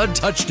taste bud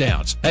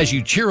touchdowns as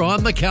you cheer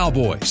on the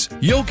Cowboys.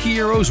 Yo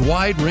Quiero's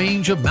wide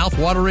range of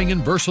mouthwatering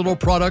and versatile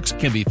products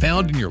can be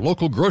found in your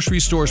local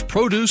grocery store's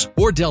produce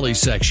or deli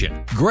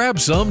section. Grab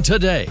some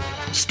today.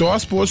 Star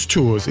Sports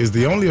Tours is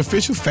the only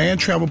official fan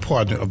travel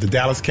partner of the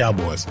Dallas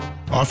Cowboys,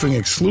 offering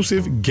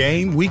exclusive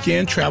game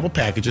weekend travel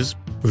packages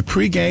with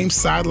pregame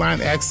sideline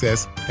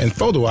access and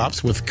photo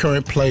ops with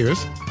current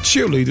players,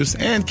 cheerleaders,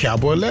 and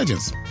Cowboy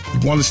legends.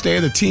 You want to stay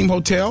at a team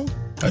hotel,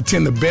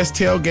 attend the best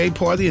tailgate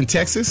party in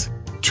Texas,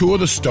 tour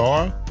the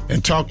Star,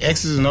 and talk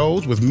X's and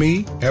O's with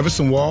me,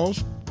 Everson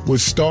Walls?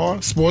 With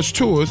Star Sports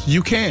Tours,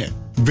 you can.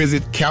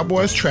 Visit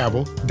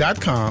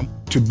cowboystravel.com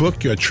to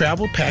book your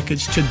travel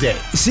package today.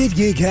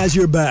 SeatGeek has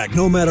your back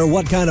no matter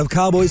what kind of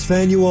Cowboys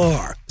fan you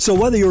are. So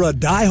whether you're a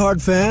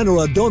diehard fan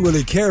or a don't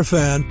really care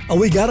fan, a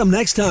we got 'em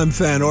next time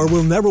fan or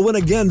we'll never win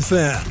again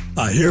fan,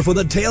 a here for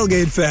the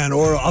tailgate fan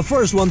or a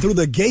first one through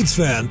the gates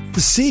fan,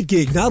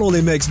 SeatGeek not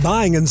only makes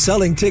buying and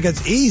selling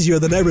tickets easier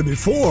than ever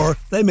before,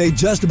 they make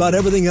just about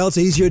everything else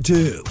easier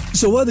too.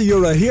 So whether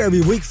you're a here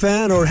every week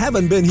fan or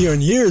haven't been here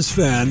in years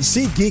fan,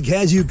 SeatGeek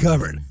has you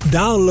covered.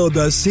 Download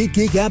the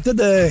SeatGeek app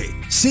today.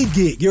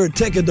 SeatGeek, your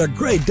ticket to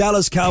great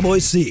Dallas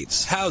Cowboys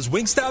seats. How's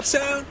Wingstop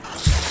sound?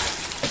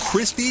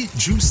 Crispy,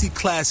 juicy,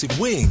 classic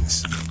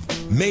wings.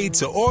 Made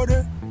to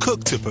order,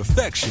 cooked to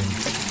perfection.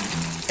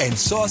 And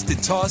sauced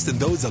and tossed in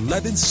those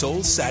 11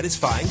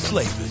 soul-satisfying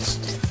flavors.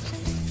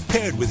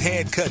 Paired with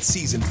hand-cut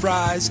seasoned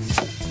fries,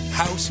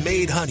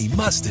 house-made honey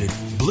mustard,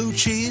 blue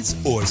cheese,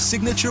 or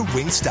signature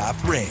Wingstop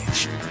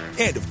ranch.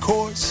 And, of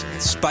course,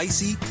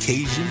 spicy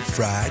Cajun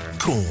fried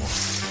corn.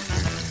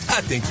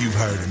 I think you've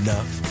heard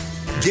enough.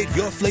 Get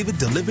your flavor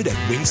delivered at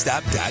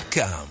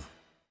Wingstop.com.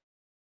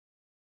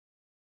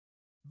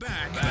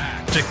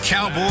 Back to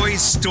Cowboys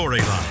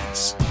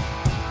Storylines.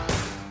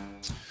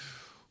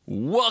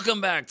 Welcome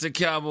back to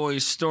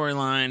Cowboys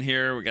Storyline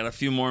here. We got a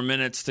few more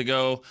minutes to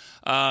go.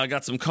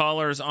 Got some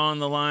callers on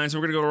the line, so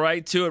we're going to go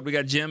right to it. We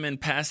got Jim in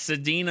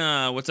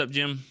Pasadena. What's up,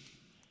 Jim?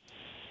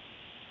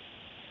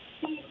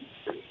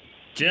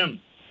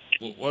 Jim,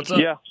 what's up?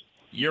 Yeah.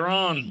 You're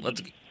on.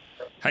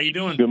 How you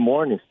doing? Good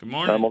morning. Good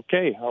morning. I'm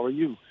okay. How are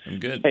you? I'm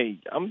good. Hey,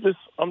 I'm just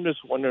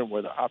wondering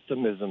where the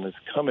optimism is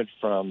coming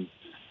from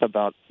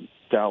about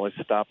Dallas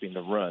stopping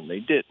the run. They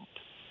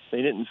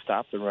didn't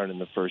stop the run in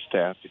the first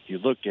half, if you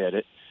look at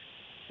it.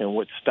 And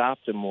what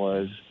stopped them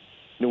was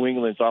New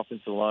England's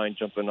offensive line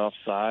jumping off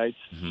sides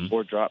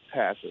or drop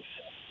passes.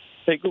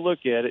 Take a look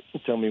at it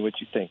and tell me what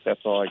you think.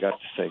 That's all I got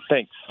to say.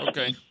 Thanks.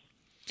 Okay.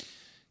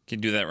 Can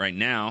do that right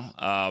now.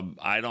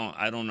 I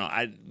don't know.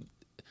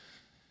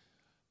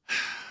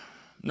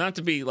 not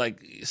to be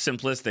like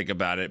simplistic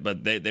about it,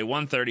 but they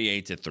won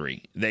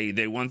 38-3.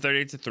 They won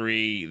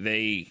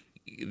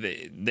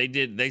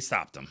 38-3. They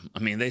stopped them. I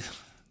mean, they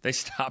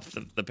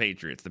stopped the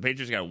Patriots. The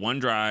Patriots got one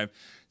drive.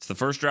 It's the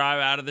first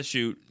drive out of the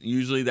chute.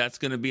 Usually that's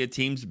going to be a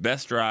team's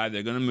best drive.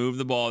 They're going to move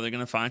the ball. They're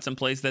going to find some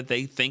place that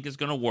they think is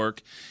going to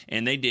work,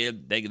 and they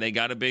did. They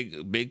got a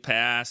big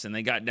pass, and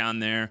they got down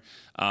there.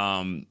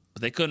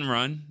 But they couldn't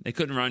run. They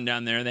couldn't run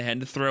down there. They had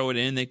to throw it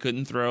in. They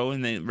couldn't throw,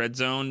 and they red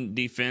zone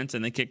defense,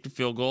 and they kicked a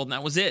field goal, and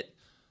that was it.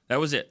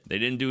 That was it. They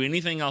didn't do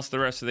anything else the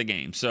rest of the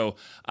game. So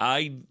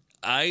I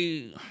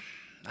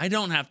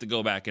don't have to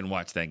go back and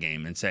watch that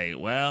game and say,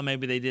 well,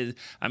 maybe they did.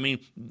 I mean,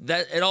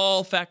 that it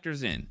all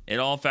factors in. It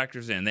all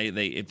factors in.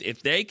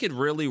 If they could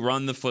really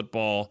run the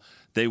football,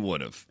 they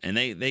would have, and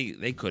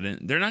they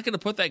couldn't. They're not going to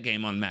put that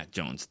game on Mac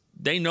Jones.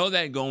 They know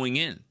that going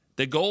in.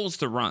 The goal is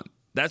to run.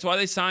 That's why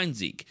they signed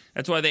Zeke.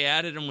 That's why they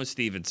added him with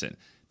Stevenson.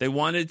 They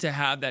wanted to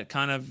have that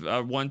kind of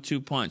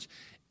 1-2 punch.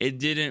 It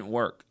didn't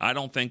work. I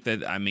don't think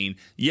that, I mean,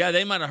 yeah,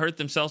 they might have hurt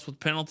themselves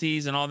with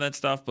penalties and all that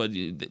stuff, but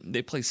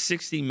they played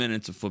 60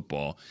 minutes of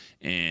football,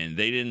 and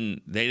they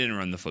didn't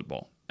run the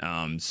football.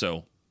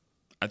 So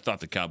I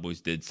thought the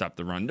Cowboys did stop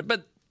the run.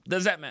 But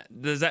does that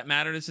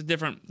matter? This is a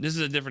different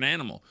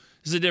animal.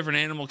 This is a different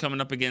animal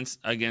coming up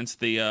against the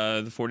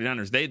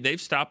 49ers.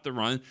 They've stopped the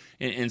run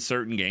in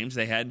certain games.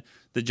 They had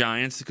the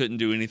Giants couldn't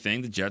do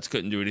anything. The Jets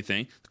couldn't do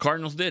anything. The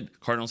Cardinals did. The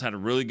Cardinals had a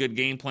really good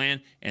game plan,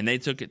 and they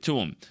took it to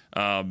them.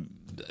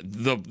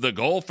 The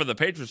goal for the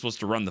Patriots was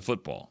to run the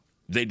football.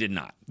 They did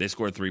not. They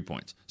scored 3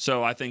 points.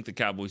 So I think the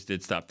Cowboys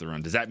did stop the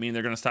run. Does that mean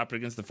they're going to stop it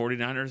against the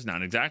 49ers?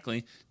 Not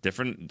exactly.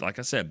 Different, like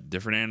I said,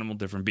 different animal,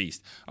 different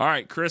beast. All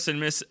right, Chris in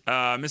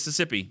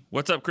Mississippi.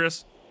 What's up,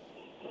 Chris?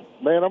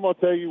 Man, I'm going to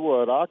tell you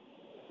what.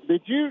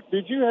 Did you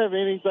have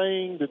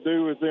anything to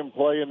do with them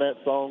playing that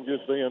song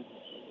just then?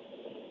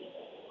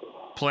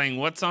 Playing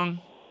what song?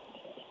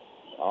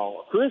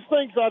 Oh, Chris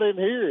thinks I didn't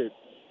hear it.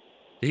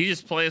 Did he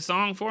just play a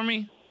song for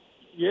me?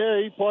 Yeah,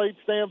 he played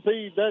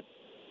Stampede.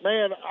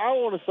 Man, I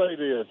want to say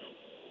this.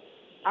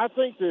 I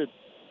think that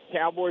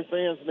Cowboy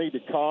fans need to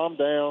calm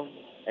down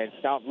and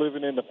stop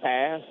living in the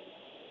past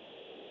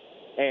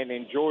and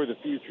enjoy the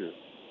future,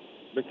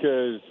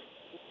 because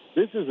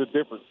this is a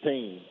different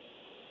team.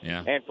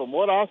 Yeah. And from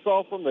what I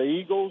saw from the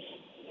Eagles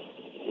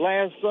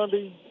last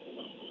Sunday,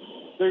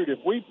 dude, if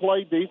we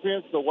play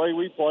defense the way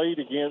we played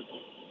against,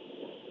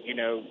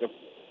 the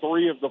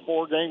 3 of the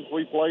 4 games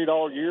we played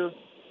all year,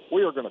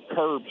 we are going to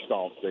curb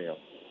stomp them.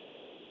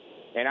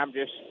 And I'm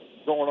just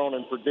going on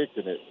and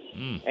predicting it.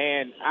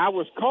 And I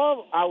was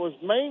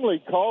mainly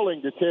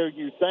calling to tell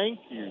you thank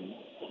you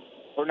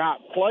for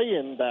not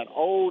playing that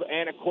old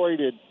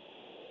antiquated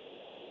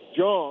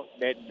junk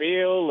that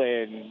Bill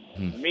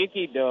and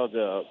Mickey dug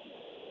up.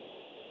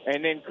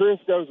 And then Chris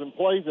goes and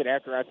plays it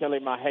after I tell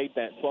him I hate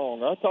that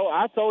song. I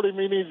told him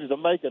he needed to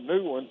make a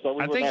new one. So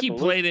I think he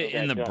played it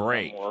in the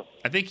break.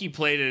 I think he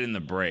played it in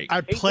the break.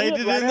 I played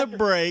it in the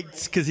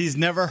breaks because he's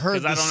never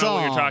heard the song. Because I don't know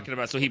what you're talking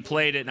about. So he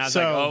played it, and I was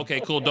like, oh,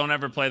 okay, cool. Don't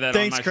ever play that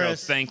on my show.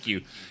 Thank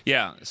you.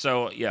 Yeah,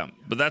 so, yeah,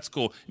 but that's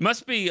cool. It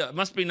must be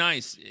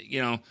nice,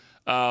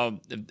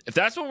 if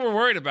that's what we're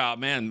worried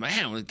about, man,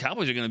 the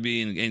Cowboys are going to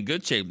be in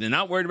good shape. They're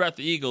not worried about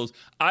the Eagles.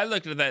 I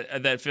looked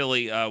at that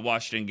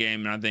Philly-Washington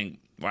game, and I think,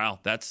 wow,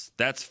 that's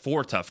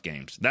 4 tough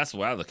games. That's the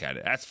way I look at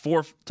it. That's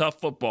 4 tough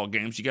football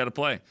games you got to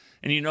play,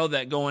 and you know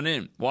that going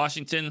in.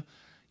 Washington,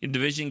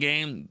 division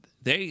game,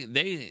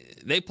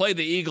 they play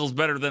the Eagles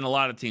better than a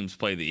lot of teams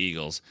play the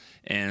Eagles,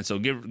 and so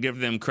give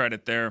them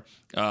credit there.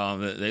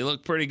 They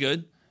look pretty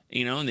good,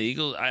 and the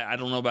Eagles. I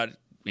don't know about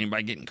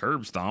anybody getting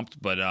curb stomped,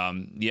 but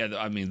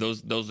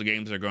those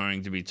games are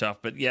going to be tough.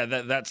 But yeah,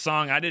 that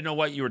song, I didn't know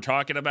what you were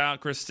talking about.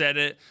 Chris said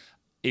it.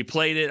 He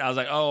played it. I was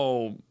like,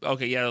 oh,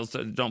 okay, yeah,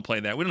 don't play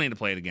that. We don't need to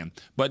play it again.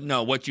 But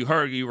no, what you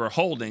heard, you were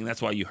holding. That's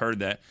why you heard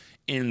that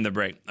in the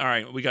break. All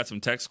right, we got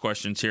some text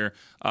questions here.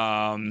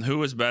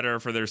 Who is better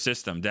for their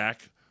system,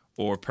 Dak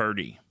or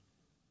Purdy,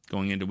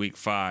 going into Week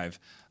 5?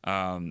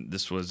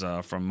 This was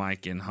from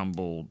Mike in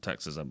Humboldt,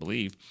 Texas, I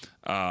believe.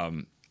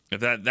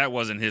 If that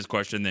wasn't his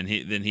question, then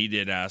he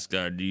did ask,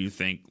 do you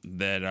think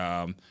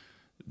that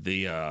do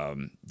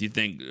you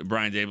think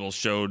Brian Daboll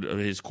showed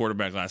his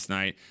quarterback last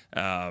night?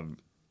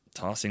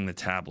 Tossing the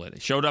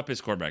tablet. Showed up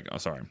his quarterback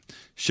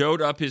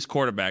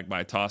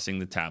by tossing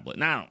the tablet.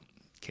 Now, I don't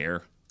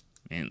care.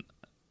 Man,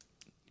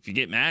 if you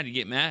get mad, you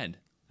get mad.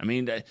 I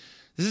mean, this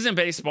isn't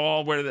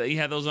baseball where you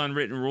have those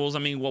unwritten rules. I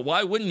mean, well,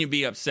 why wouldn't you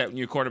be upset when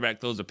your quarterback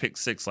throws a pick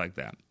 6 like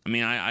that? I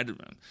mean, I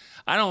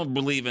don't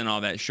believe in all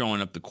that showing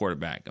up the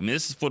quarterback. I mean,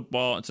 this is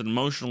football. It's an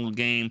emotional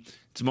game.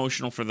 It's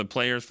emotional for the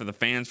players, for the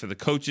fans, for the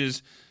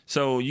coaches.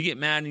 So you get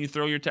mad and you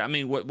throw your I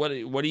mean, what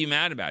are you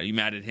mad about? Are you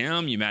mad at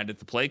him? You mad at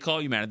the play call?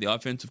 You mad at the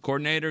offensive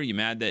coordinator? You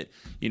mad that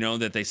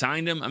that they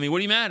signed him? I mean, what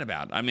are you mad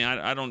about? I mean,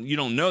 you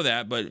don't know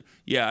that, but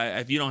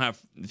yeah, this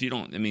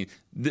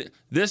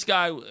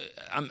guy,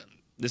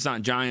 it's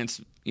not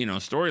Giants,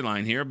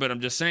 storyline here, but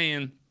I'm just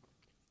saying,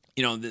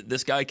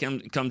 this guy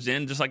comes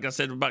in just like I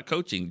said about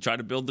coaching, try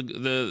to build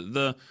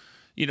the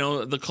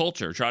the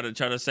culture. Try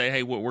to say,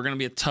 hey, we're going to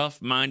be a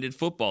tough-minded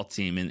football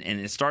team, and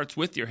it starts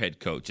with your head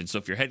coach. And so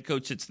if your head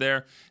coach sits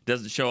there,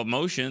 doesn't show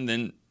emotion,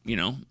 then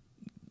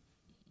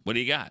what do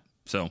you got?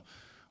 So,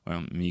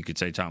 well, you could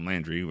say Tom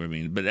Landry.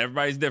 But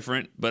everybody's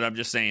different. But I'm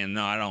just saying,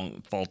 no, I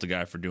don't fault the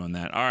guy for doing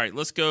that. All right,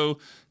 let's go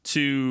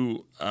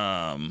to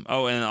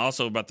and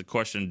also about the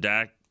question,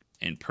 Dak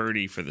and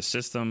Purdy for the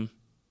system.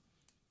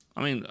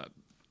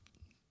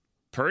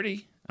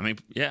 Purdy.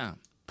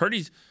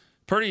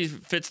 Purdy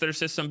fits their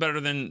system better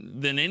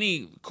than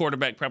any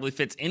quarterback probably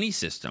fits any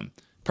system.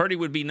 Purdy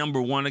would be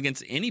number one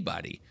against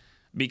anybody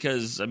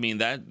because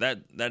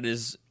that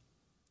is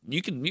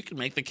you can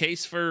make the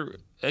case for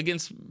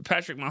against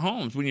Patrick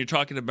Mahomes when you're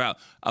talking about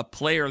a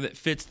player that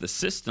fits the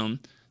system.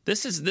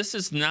 This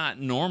is not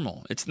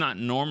normal. It's not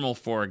normal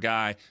for a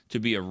guy to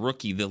be a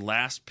rookie, the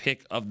last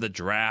pick of the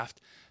draft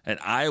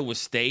at Iowa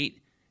State,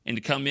 and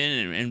to come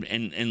in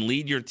and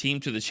lead your team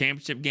to the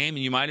championship game,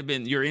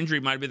 and your injury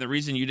might have been the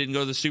reason you didn't go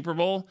to the Super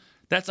Bowl.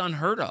 That's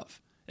unheard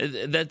of.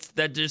 That's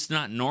just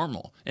not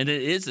normal. And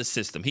it is a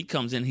system. He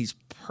comes in, he's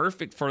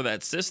perfect for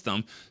that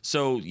system.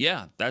 So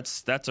yeah,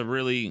 that's a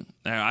really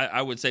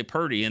I would say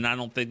Purdy, and I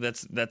don't think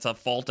that's a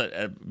fault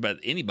at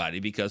anybody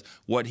because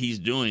what he's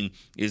doing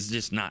is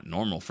just not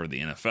normal for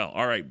the NFL.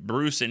 All right,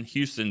 Bruce in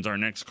Houston's our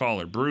next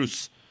caller.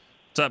 Bruce,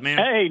 what's up, man?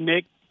 Hey,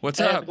 Nick. What's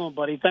up? How's it going,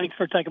 buddy? Thanks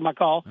for taking my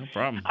call. No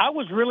problem. I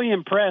was really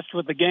impressed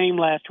with the game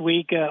last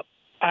week. Because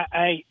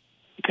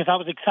I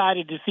was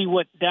excited to see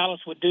what Dallas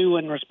would do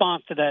in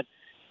response to that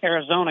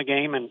Arizona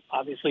game, and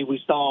obviously we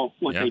saw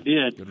what they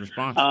did. Good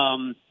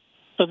response.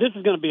 So this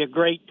is going to be a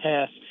great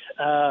test.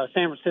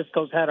 San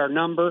Francisco's had our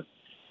number,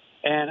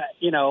 and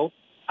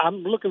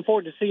I'm looking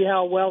forward to see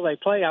how well they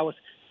play. I was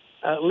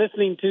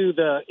listening to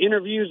the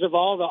interviews of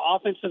all the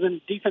offensive and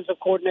defensive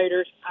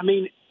coordinators.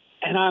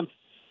 And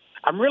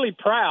I'm really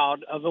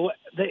proud of the way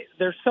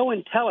they're so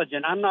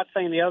intelligent. I'm not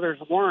saying the others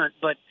weren't,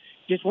 but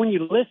just when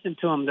you listen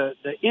to them,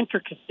 the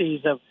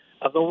intricacies of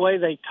the way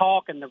they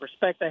talk and the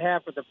respect they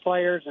have for the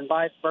players and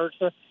vice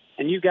versa.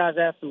 And you guys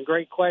asked some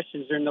great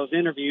questions during those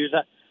interviews.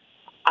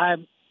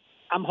 I'm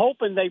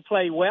hoping they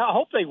play well. I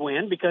hope they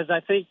win because I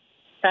think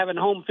having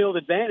home field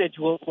advantage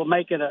will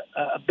make it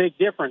a big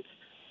difference.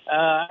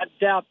 I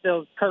doubt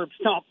they'll curb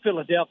stomp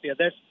Philadelphia.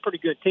 They're a pretty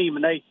good team,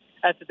 and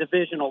that's a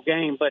divisional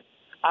game. But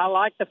I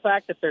like the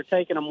fact that they're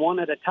taking them one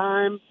at a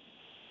time.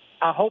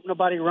 I hope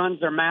nobody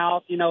runs their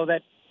mouth.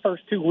 That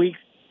first 2 weeks,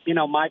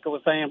 Michael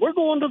was saying, we're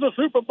going to the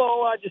Super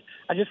Bowl.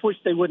 I just wish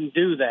they wouldn't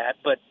do that.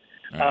 But,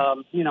 I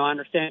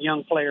understand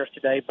young players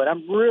today. But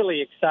I'm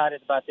really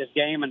excited about this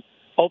game and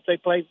hope they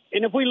play.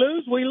 And if we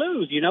lose, we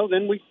lose.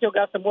 Then we still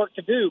got some work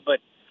to do. But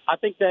I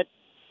think that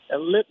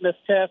litmus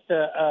test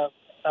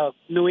of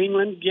New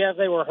England, yeah,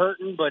 they were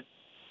hurting, but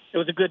it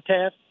was a good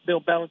test.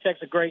 Bill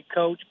Belichick's a great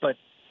coach. But,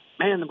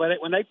 man,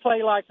 when they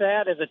play like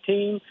that as a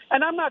team,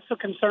 and I'm not so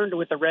concerned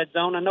with the red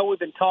zone. I know we've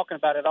been talking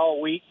about it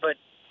all week, but,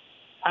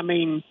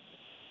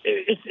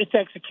 it's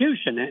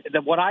execution.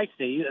 What I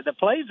see, the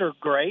plays are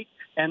great,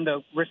 and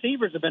the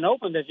receivers have been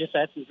open. They just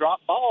had some drop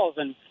balls,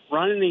 and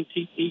running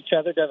into each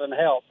other doesn't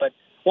help. But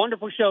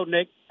wonderful show,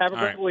 Nick. Have a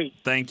great week.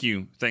 Thank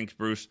you. Thanks,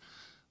 Bruce.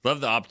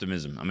 Love the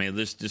optimism.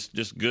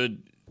 Just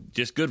good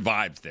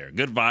vibes there.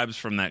 Good vibes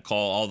from that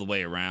call all the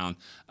way around.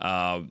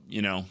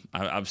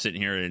 I'm sitting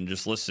here and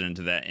just listening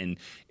to that, and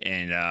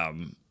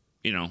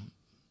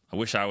I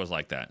wish I was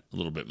like that a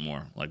little bit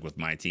more, like with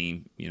my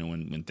team.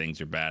 When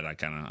things are bad,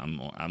 I'm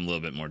a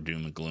little bit more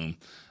doom and gloom.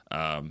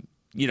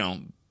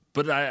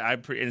 But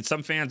and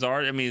some fans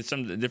are.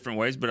 Some different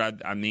ways. But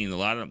a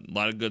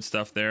lot of good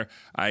stuff there.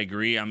 I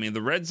agree.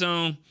 The red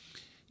zone.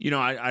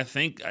 I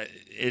think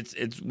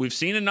it's we've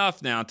seen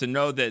enough now to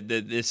know that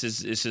this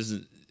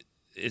is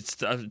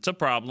it's a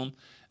problem.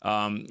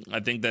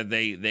 I think that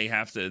they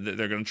have to.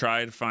 They're going to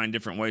try to find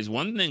different ways.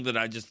 One thing that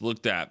I just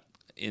looked at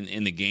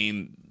in the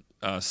game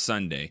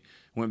Sunday,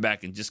 went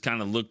back and just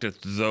kind of looked at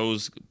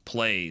those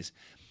plays,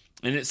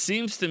 and it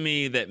seems to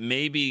me that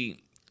maybe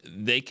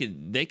they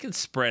could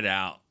spread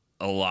out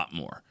a lot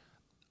more.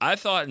 I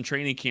thought in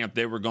training camp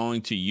they were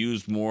going to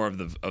use more of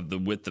the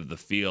width of the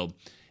field,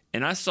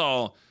 and I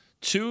saw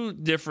 2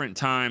 different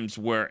times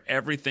where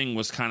everything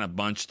was kind of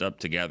bunched up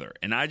together,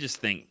 and I just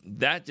think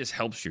that just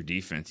helps your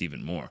defense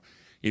even more.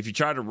 If you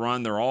try to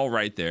run, they're all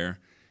right there.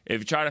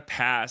 If you try to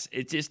pass,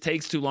 it just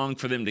takes too long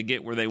for them to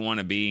get where they want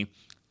to be.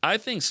 I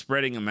think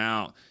spreading them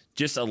out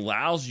just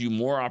allows you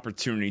more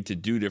opportunity to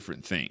do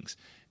different things,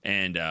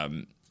 and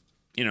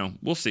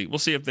we'll see. We'll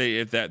see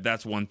if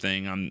that's one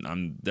thing.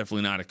 I'm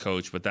definitely not a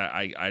coach, but that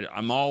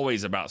I'm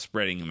always about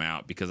spreading them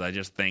out because I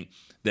just think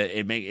that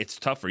it's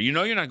tougher.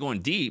 You're not going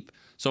deep,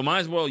 so might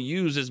as well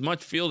use as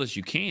much field as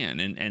you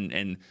can,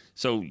 and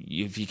so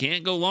if you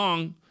can't go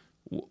long,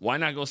 why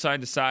not go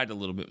side to side a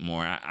little bit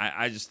more?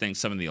 I just think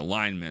some of the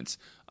alignments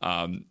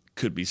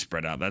could be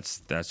spread out.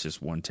 That's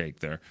just one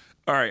take there.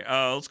 All right,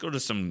 let's go to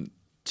some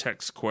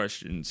text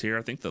questions here.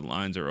 I think the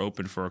lines are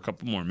open for a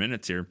couple more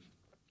minutes here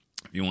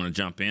if you want to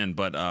jump in.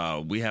 But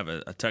we have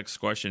a text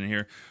question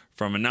here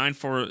from a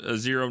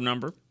 940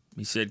 number.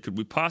 He said, could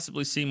we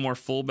possibly see more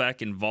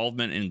fullback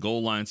involvement in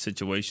goal line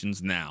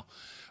situations now?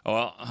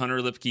 Well, Hunter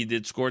Lipke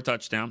did score a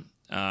touchdown,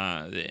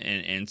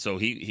 and so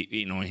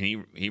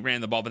he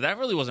ran the ball, but that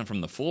really wasn't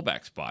from the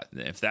fullback spot.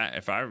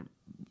 If I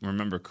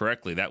remember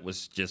correctly, that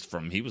was just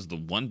he was the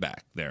one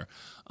back there.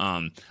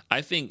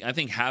 I think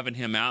having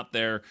him out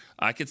there,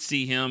 I could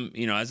see him,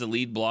 as a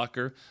lead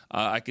blocker.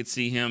 I could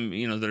see him,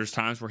 there's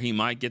times where he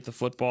might get the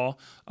football.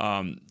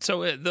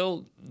 So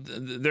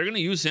they're going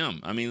to use him.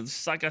 I mean,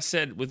 it's like I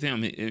said with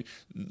him,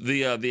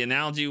 the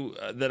analogy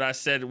that I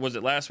said, was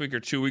it last week or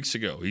 2 weeks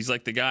ago? He's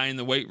like the guy in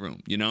the weight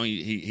room.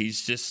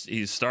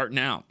 He's starting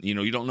out.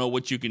 You don't know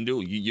what you can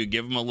do. You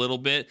give him a little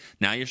bit.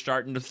 Now you're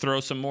starting to throw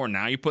some more.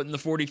 Now you're putting the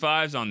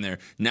 45s on there.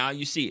 Now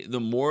you see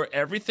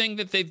everything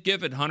that they've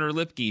given Hunter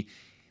Lipke,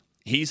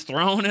 he's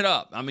throwing it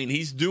up. I mean,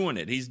 he's doing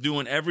it. He's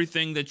doing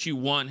everything that you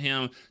want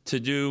him to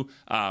do.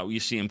 You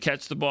see him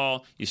catch the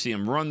ball. You see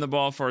him run the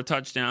ball for a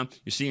touchdown.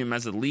 You see him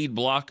as a lead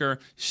blocker.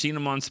 You've seen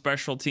him on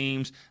special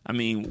teams. I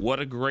mean, what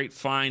a great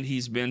find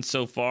he's been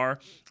so far.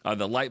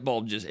 The light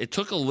bulb it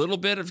took a little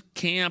bit of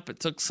camp. It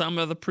took some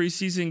of the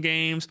preseason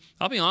games.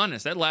 I'll be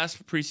honest, that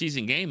last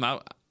preseason game,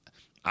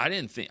 I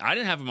didn't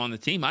have him on the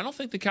team. I don't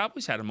think the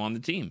Cowboys had him on the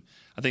team.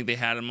 I think they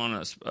had him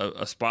on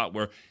a spot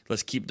where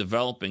let's keep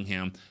developing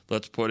him.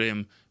 Let's put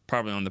him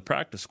probably on the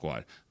practice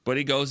squad. But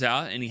he goes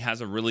out and he has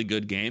a really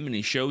good game, and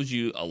he shows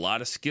you a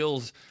lot of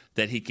skills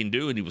that he can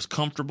do, and he was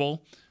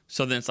comfortable.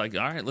 So then it's like,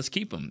 all right, let's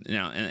keep him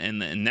now.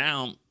 And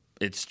now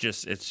it's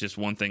just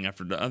one thing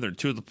after the other,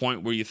 to the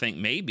point where you think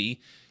maybe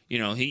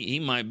he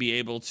might be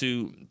able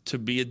to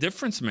be a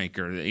difference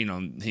maker.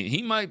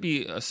 He might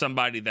be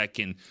somebody that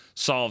can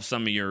solve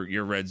some of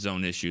your red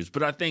zone issues.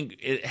 But I think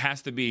it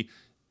has to be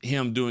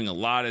him doing a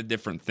lot of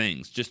different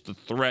things. Just the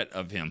threat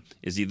of him.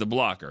 Is he the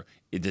blocker?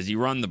 Does he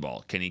run the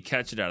ball? Can he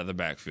catch it out of the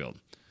backfield?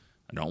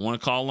 I don't want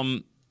to call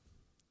him,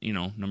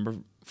 number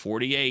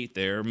 48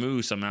 there,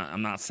 Moose.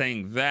 I'm not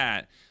saying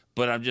that,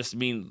 but I just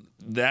mean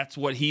that's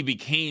what he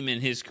became in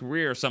his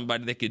career,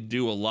 somebody that could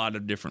do a lot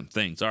of different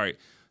things. All right,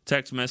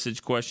 text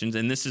message questions,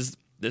 and this is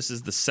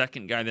the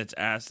second guy that's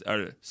asked.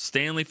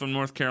 Stanley from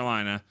North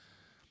Carolina.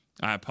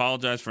 I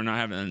apologize for not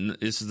having.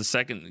 This is the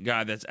second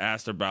guy that's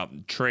asked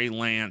about Trey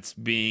Lance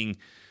being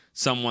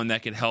someone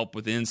that could help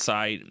with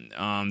insight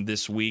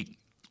this week.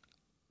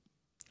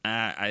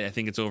 I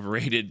think it's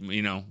overrated.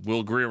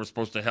 Will Grier was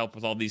supposed to help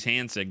with all these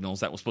hand signals.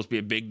 That was supposed to be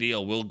a big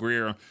deal. Will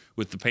Grier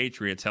with the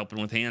Patriots helping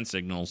with hand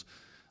signals.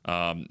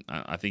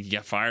 I think he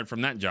got fired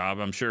from that job.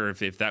 I'm sure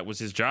if that was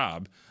his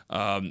job.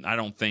 I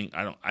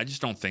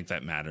just don't think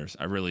that matters.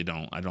 I really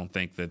don't. I don't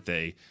think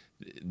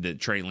that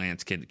Trey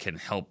Lance can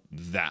help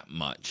that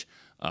much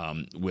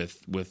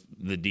with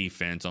the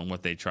defense on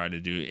what they try to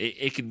do.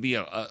 It could be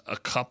a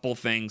couple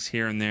things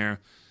here and there,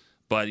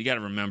 but you got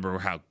to remember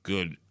how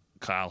good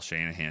Kyle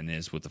Shanahan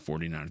is with the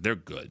 49ers. They're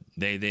good.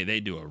 They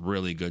do a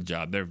really good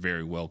job. They're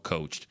very well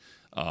coached.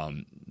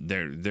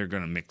 They're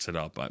going to mix it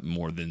up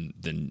more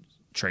than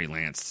Trey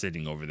Lance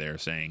sitting over there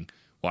saying,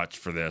 watch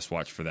for this,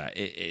 watch for that.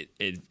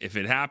 If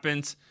it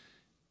happens,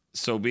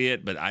 so be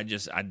it, but I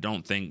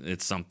don't think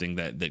it's something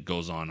that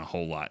goes on a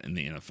whole lot in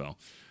the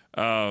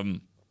NFL.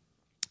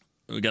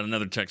 We got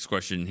another text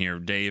question here.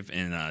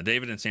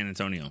 David in San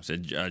Antonio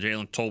said,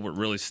 Jalen Tolbert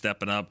really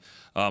stepping up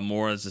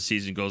more as the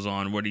season goes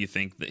on. What do you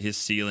think that his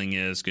ceiling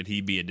is? Could he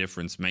be a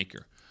difference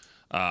maker?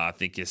 I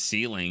think his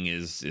ceiling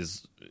is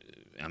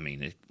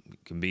it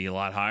can be a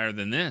lot higher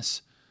than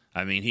this.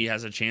 I mean, he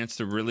has a chance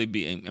to really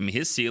be.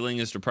 His ceiling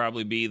is to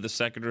probably be the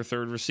second or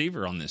third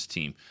receiver on this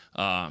team,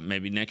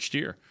 maybe next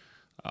year.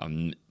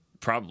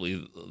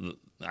 Probably,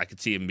 I could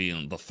see him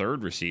being the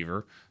third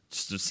receiver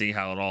just to see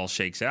how it all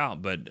shakes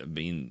out. But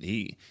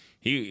he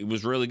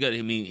was really good.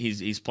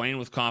 He's playing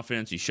with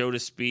confidence. He showed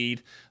his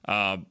speed,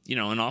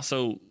 and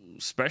also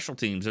special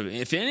teams.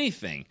 If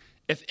anything,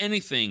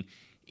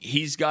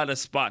 he's got a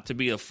spot to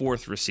be a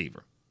fourth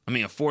receiver.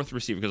 A fourth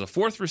receiver, because a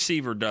fourth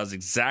receiver does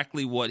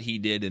exactly what he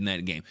did in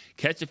that game.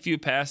 Catch a few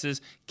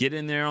passes, get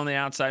in there on the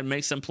outside,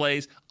 make some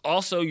plays.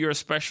 Also, you're a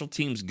special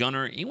teams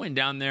gunner. He went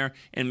down there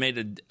and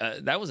made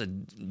that was a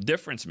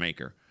difference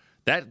maker.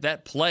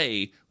 That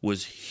play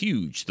was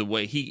huge. The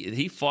way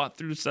he fought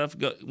through stuff,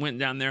 went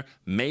down there,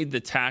 made the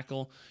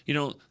tackle.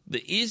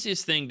 The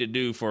easiest thing to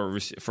do for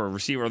a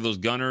receiver of those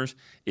gunners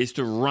is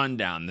to run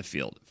down the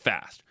field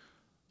fast.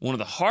 One of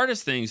the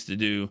hardest things to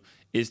do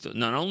is to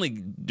not only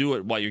do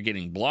it while you're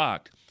getting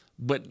blocked,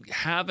 but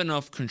have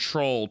enough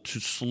control to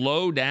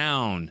slow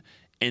down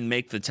and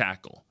make the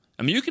tackle.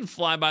 You can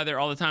fly by there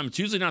all the time. It's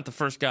usually not the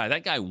first guy.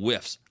 That guy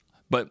whiffs.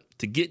 But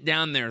to get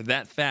down there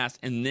that fast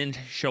and then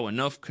show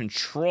enough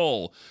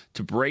control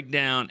to break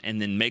down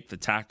and then make the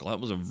tackle,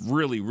 that was a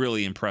really,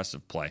 really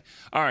impressive play.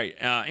 All right,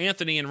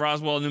 Anthony in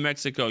Roswell, New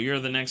Mexico, you're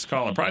the next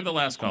caller, probably the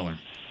last caller.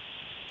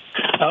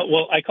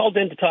 Well, I called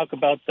in to talk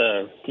about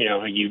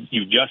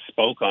you just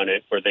spoke on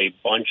it, where they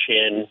bunch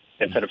in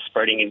instead of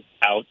spreading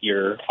out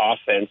your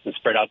offense and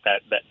spread out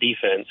that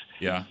defense.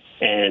 Yeah.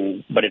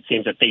 But it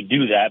seems that they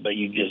do that, but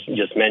you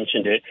just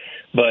mentioned it.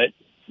 But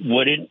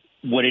wouldn't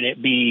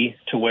it be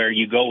to where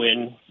you go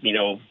in,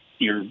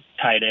 your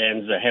tight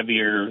ends, a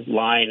heavier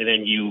line, and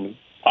then you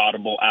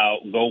audible out,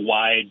 go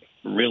wide,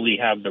 really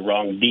have the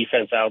wrong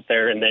defense out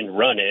there, and then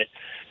run it.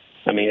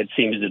 I mean, it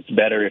seems it's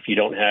better if you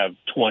don't have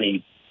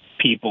 20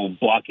 people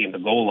blocking the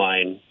goal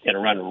line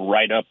and run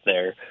right up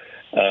there.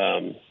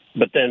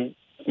 But then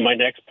my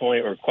next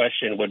point or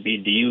question would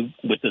be,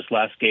 with this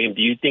last game,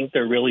 do you think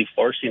they're really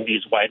forcing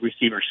these wide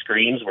receiver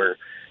screens where it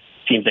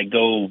seems they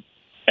go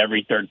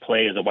every third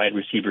play as a wide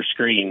receiver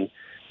screen?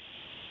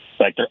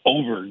 Like they're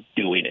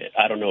overdoing it.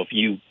 I don't know if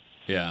you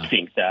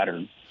think that,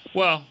 or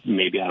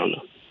maybe, I don't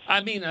know.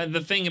 I mean,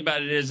 the thing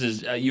about it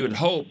is you would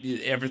hope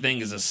everything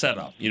is a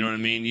setup. You know what I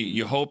mean?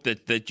 You hope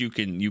that you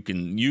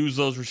can use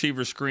those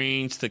receiver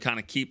screens to kind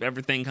of keep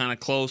everything kind of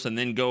close and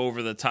then go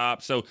over the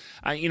top. So,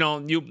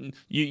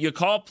 you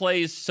call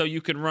plays so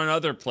you can run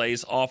other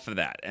plays off of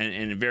that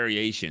and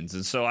variations.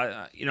 And so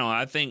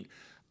I think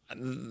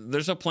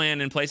there's a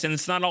plan in place, and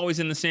it's not always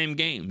in the same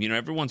game.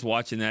 Everyone's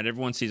watching that.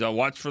 Everyone sees,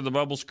 watch for the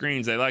bubble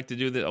screens. They like to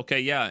do that.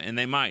 Okay, yeah, and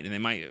they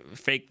might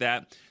fake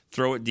that,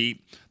 throw it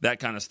deep,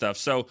 that kind of stuff.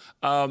 So,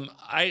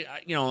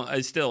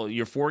 I still,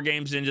 you're 4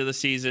 games into the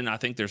season. I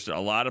think there's a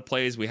lot of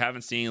plays we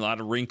haven't seen, a lot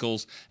of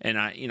wrinkles, and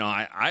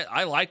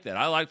I like that.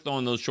 I like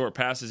throwing those short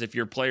passes if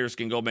your players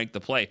can go make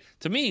the play.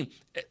 To me,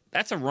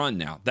 that's a run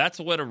now. That's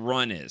what a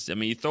run is. I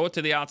mean, you throw it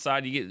to the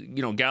outside, you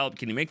get, Gallup,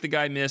 can he make the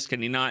guy miss?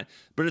 Can he not?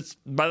 But it's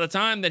by the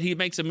time that he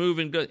makes a move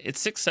and good,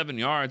 it's 6-7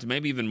 yards,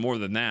 maybe even more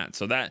than that.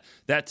 So that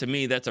to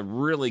me, that's a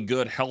really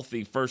good,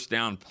 healthy first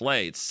down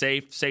play. It's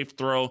safe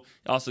throw.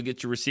 Also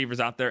get your receivers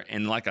out there,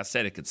 and like I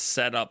said, it could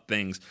set up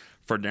things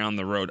for down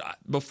the road.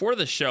 Before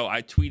the show,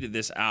 I tweeted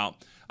this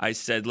out. I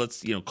said,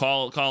 let's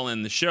call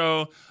in the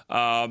show,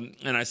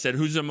 and I said,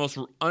 who's the most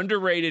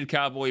underrated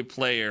Cowboy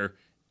player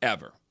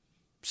ever?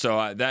 So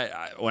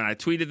when I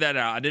tweeted that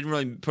out, I didn't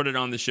really put it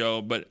on the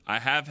show, but I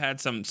have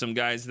had some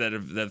guys that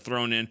have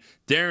thrown in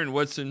Darren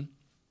Woodson,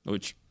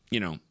 which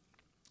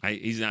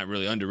he's not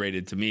really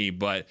underrated to me,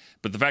 but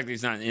the fact that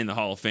he's not in the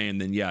Hall of Fame,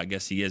 then yeah, I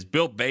guess he is.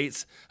 Bill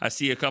Bates, I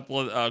see a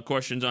couple of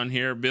questions on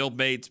here. Bill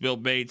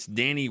Bates,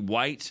 Danny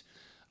White.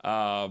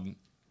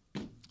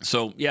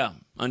 So yeah,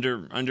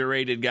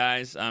 underrated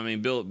guys. I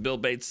mean, Bill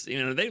Bates,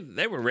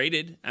 they were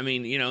rated. I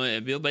mean,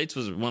 Bill Bates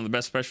was one of the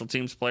best special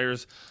teams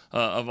players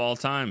of all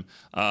time.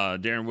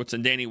 Darren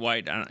Woodson, Danny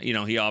White,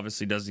 he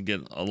obviously doesn't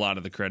get a lot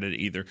of the credit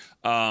either.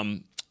 All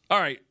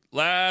right,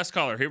 last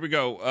caller. Here we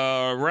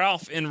go.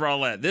 Ralph in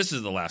Rowlett. This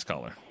is the last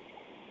caller.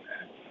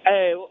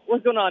 Hey,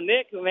 what's going on,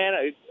 Nick?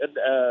 Man,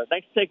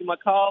 thanks for taking my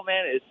call,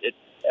 man.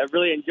 I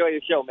really enjoy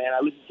your show, man. I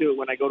listen to it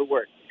when I go to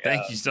work.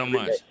 Thank you so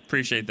much.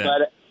 Appreciate that.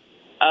 But,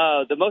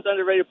 the most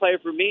underrated player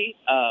for me,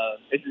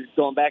 this is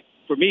going back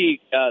for me,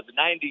 the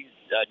 '90s,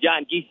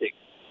 John Giesick.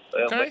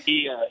 When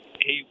he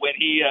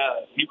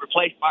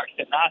replaced Mark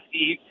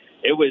Stepnoski,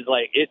 it was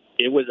like it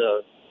was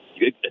a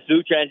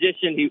smooth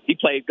transition. He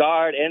played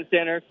guard and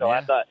center, so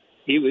I thought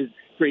he was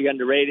pretty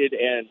underrated.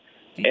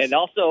 And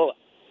also,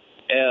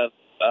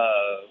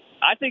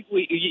 I think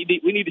we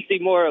need to see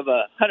more of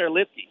Hunter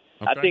Lipke.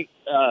 Okay. I think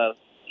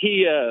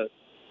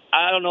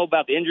I don't know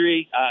about the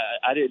injury.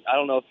 I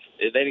don't know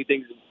if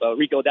anything's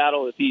Rico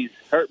Dowdle, if he's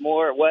hurt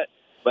more or what.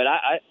 But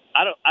I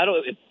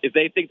don't if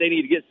they think they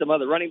need to get some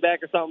other running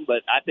back or something.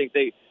 But I think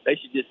they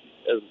should just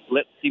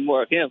see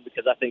more of him,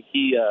 because I think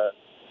he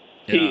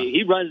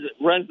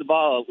runs the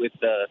ball with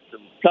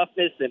some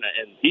toughness, and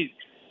he's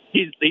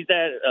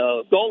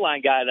that goal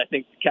line guy that I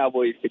think the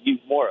Cowboys could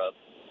use more of.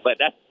 But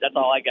that's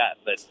all I got.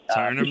 But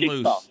turn him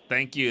loose.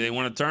 Thank you. They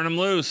want to turn him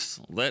loose.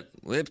 Let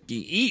Lipke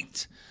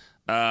eat.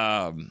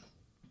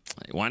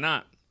 Why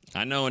not?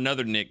 I know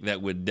another Nick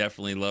that would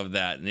definitely love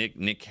that.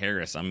 Nick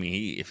Harris. I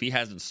mean, if he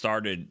hasn't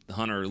started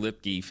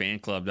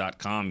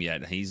HunterLipkeFanClub.com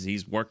yet,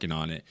 he's working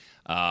on it.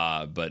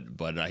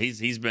 But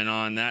he's been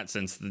on that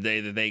since the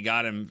day that they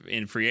got him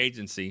in free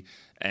agency,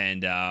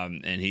 and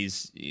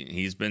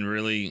he's been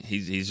really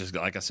he's just,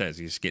 like I said,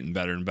 he's just getting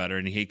better and better,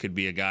 and he could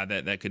be a guy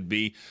that could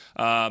be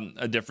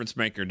a difference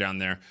maker down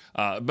there.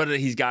 But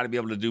he's got to be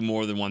able to do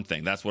more than one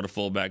thing. That's what a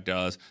fullback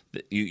does.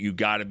 You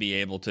got to be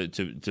able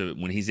to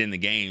when he's in the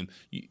game,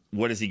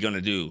 what is he going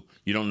to do?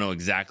 You don't know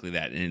exactly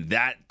that, and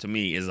that to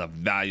me is a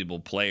valuable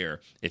player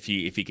if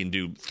he can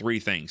do 3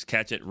 things: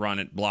 catch it, run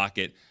it, block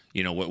it.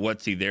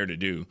 What's he there to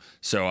do?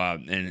 So,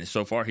 and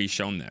so far he's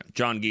shown that.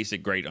 John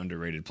Giesick, great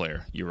underrated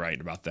player. You're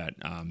right about that.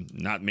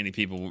 Not many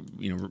people,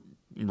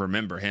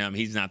 remember him.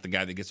 He's not the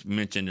guy that gets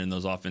mentioned in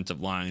those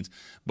offensive lines,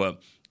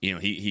 but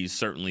he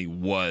certainly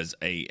was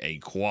a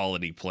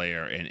quality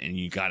player, and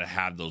you got to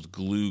have those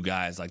glue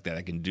guys like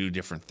that can do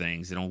different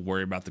things. They don't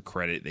worry about the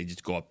credit. They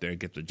just go up there and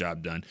get the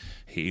job done.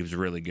 He was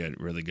really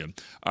good, really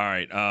good. All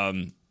right.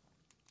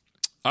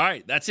 All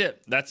right, that's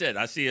it.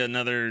 I see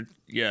another,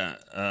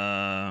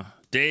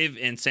 Dave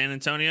in San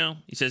Antonio.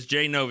 He says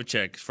Jay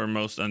Novacek for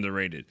most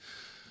underrated.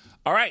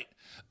 All right.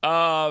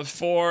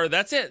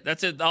 That's it.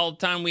 That's it. All the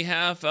time we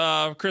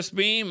have. Chris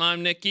Beam,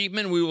 I'm Nick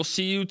Eatman. We will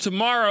see you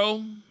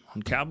tomorrow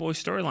on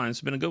Cowboys Storyline. It's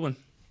been a good one.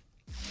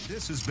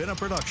 This has been a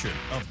production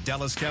of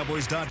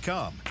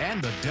DallasCowboys.com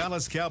and the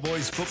Dallas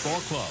Cowboys Football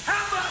Club.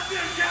 How about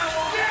this?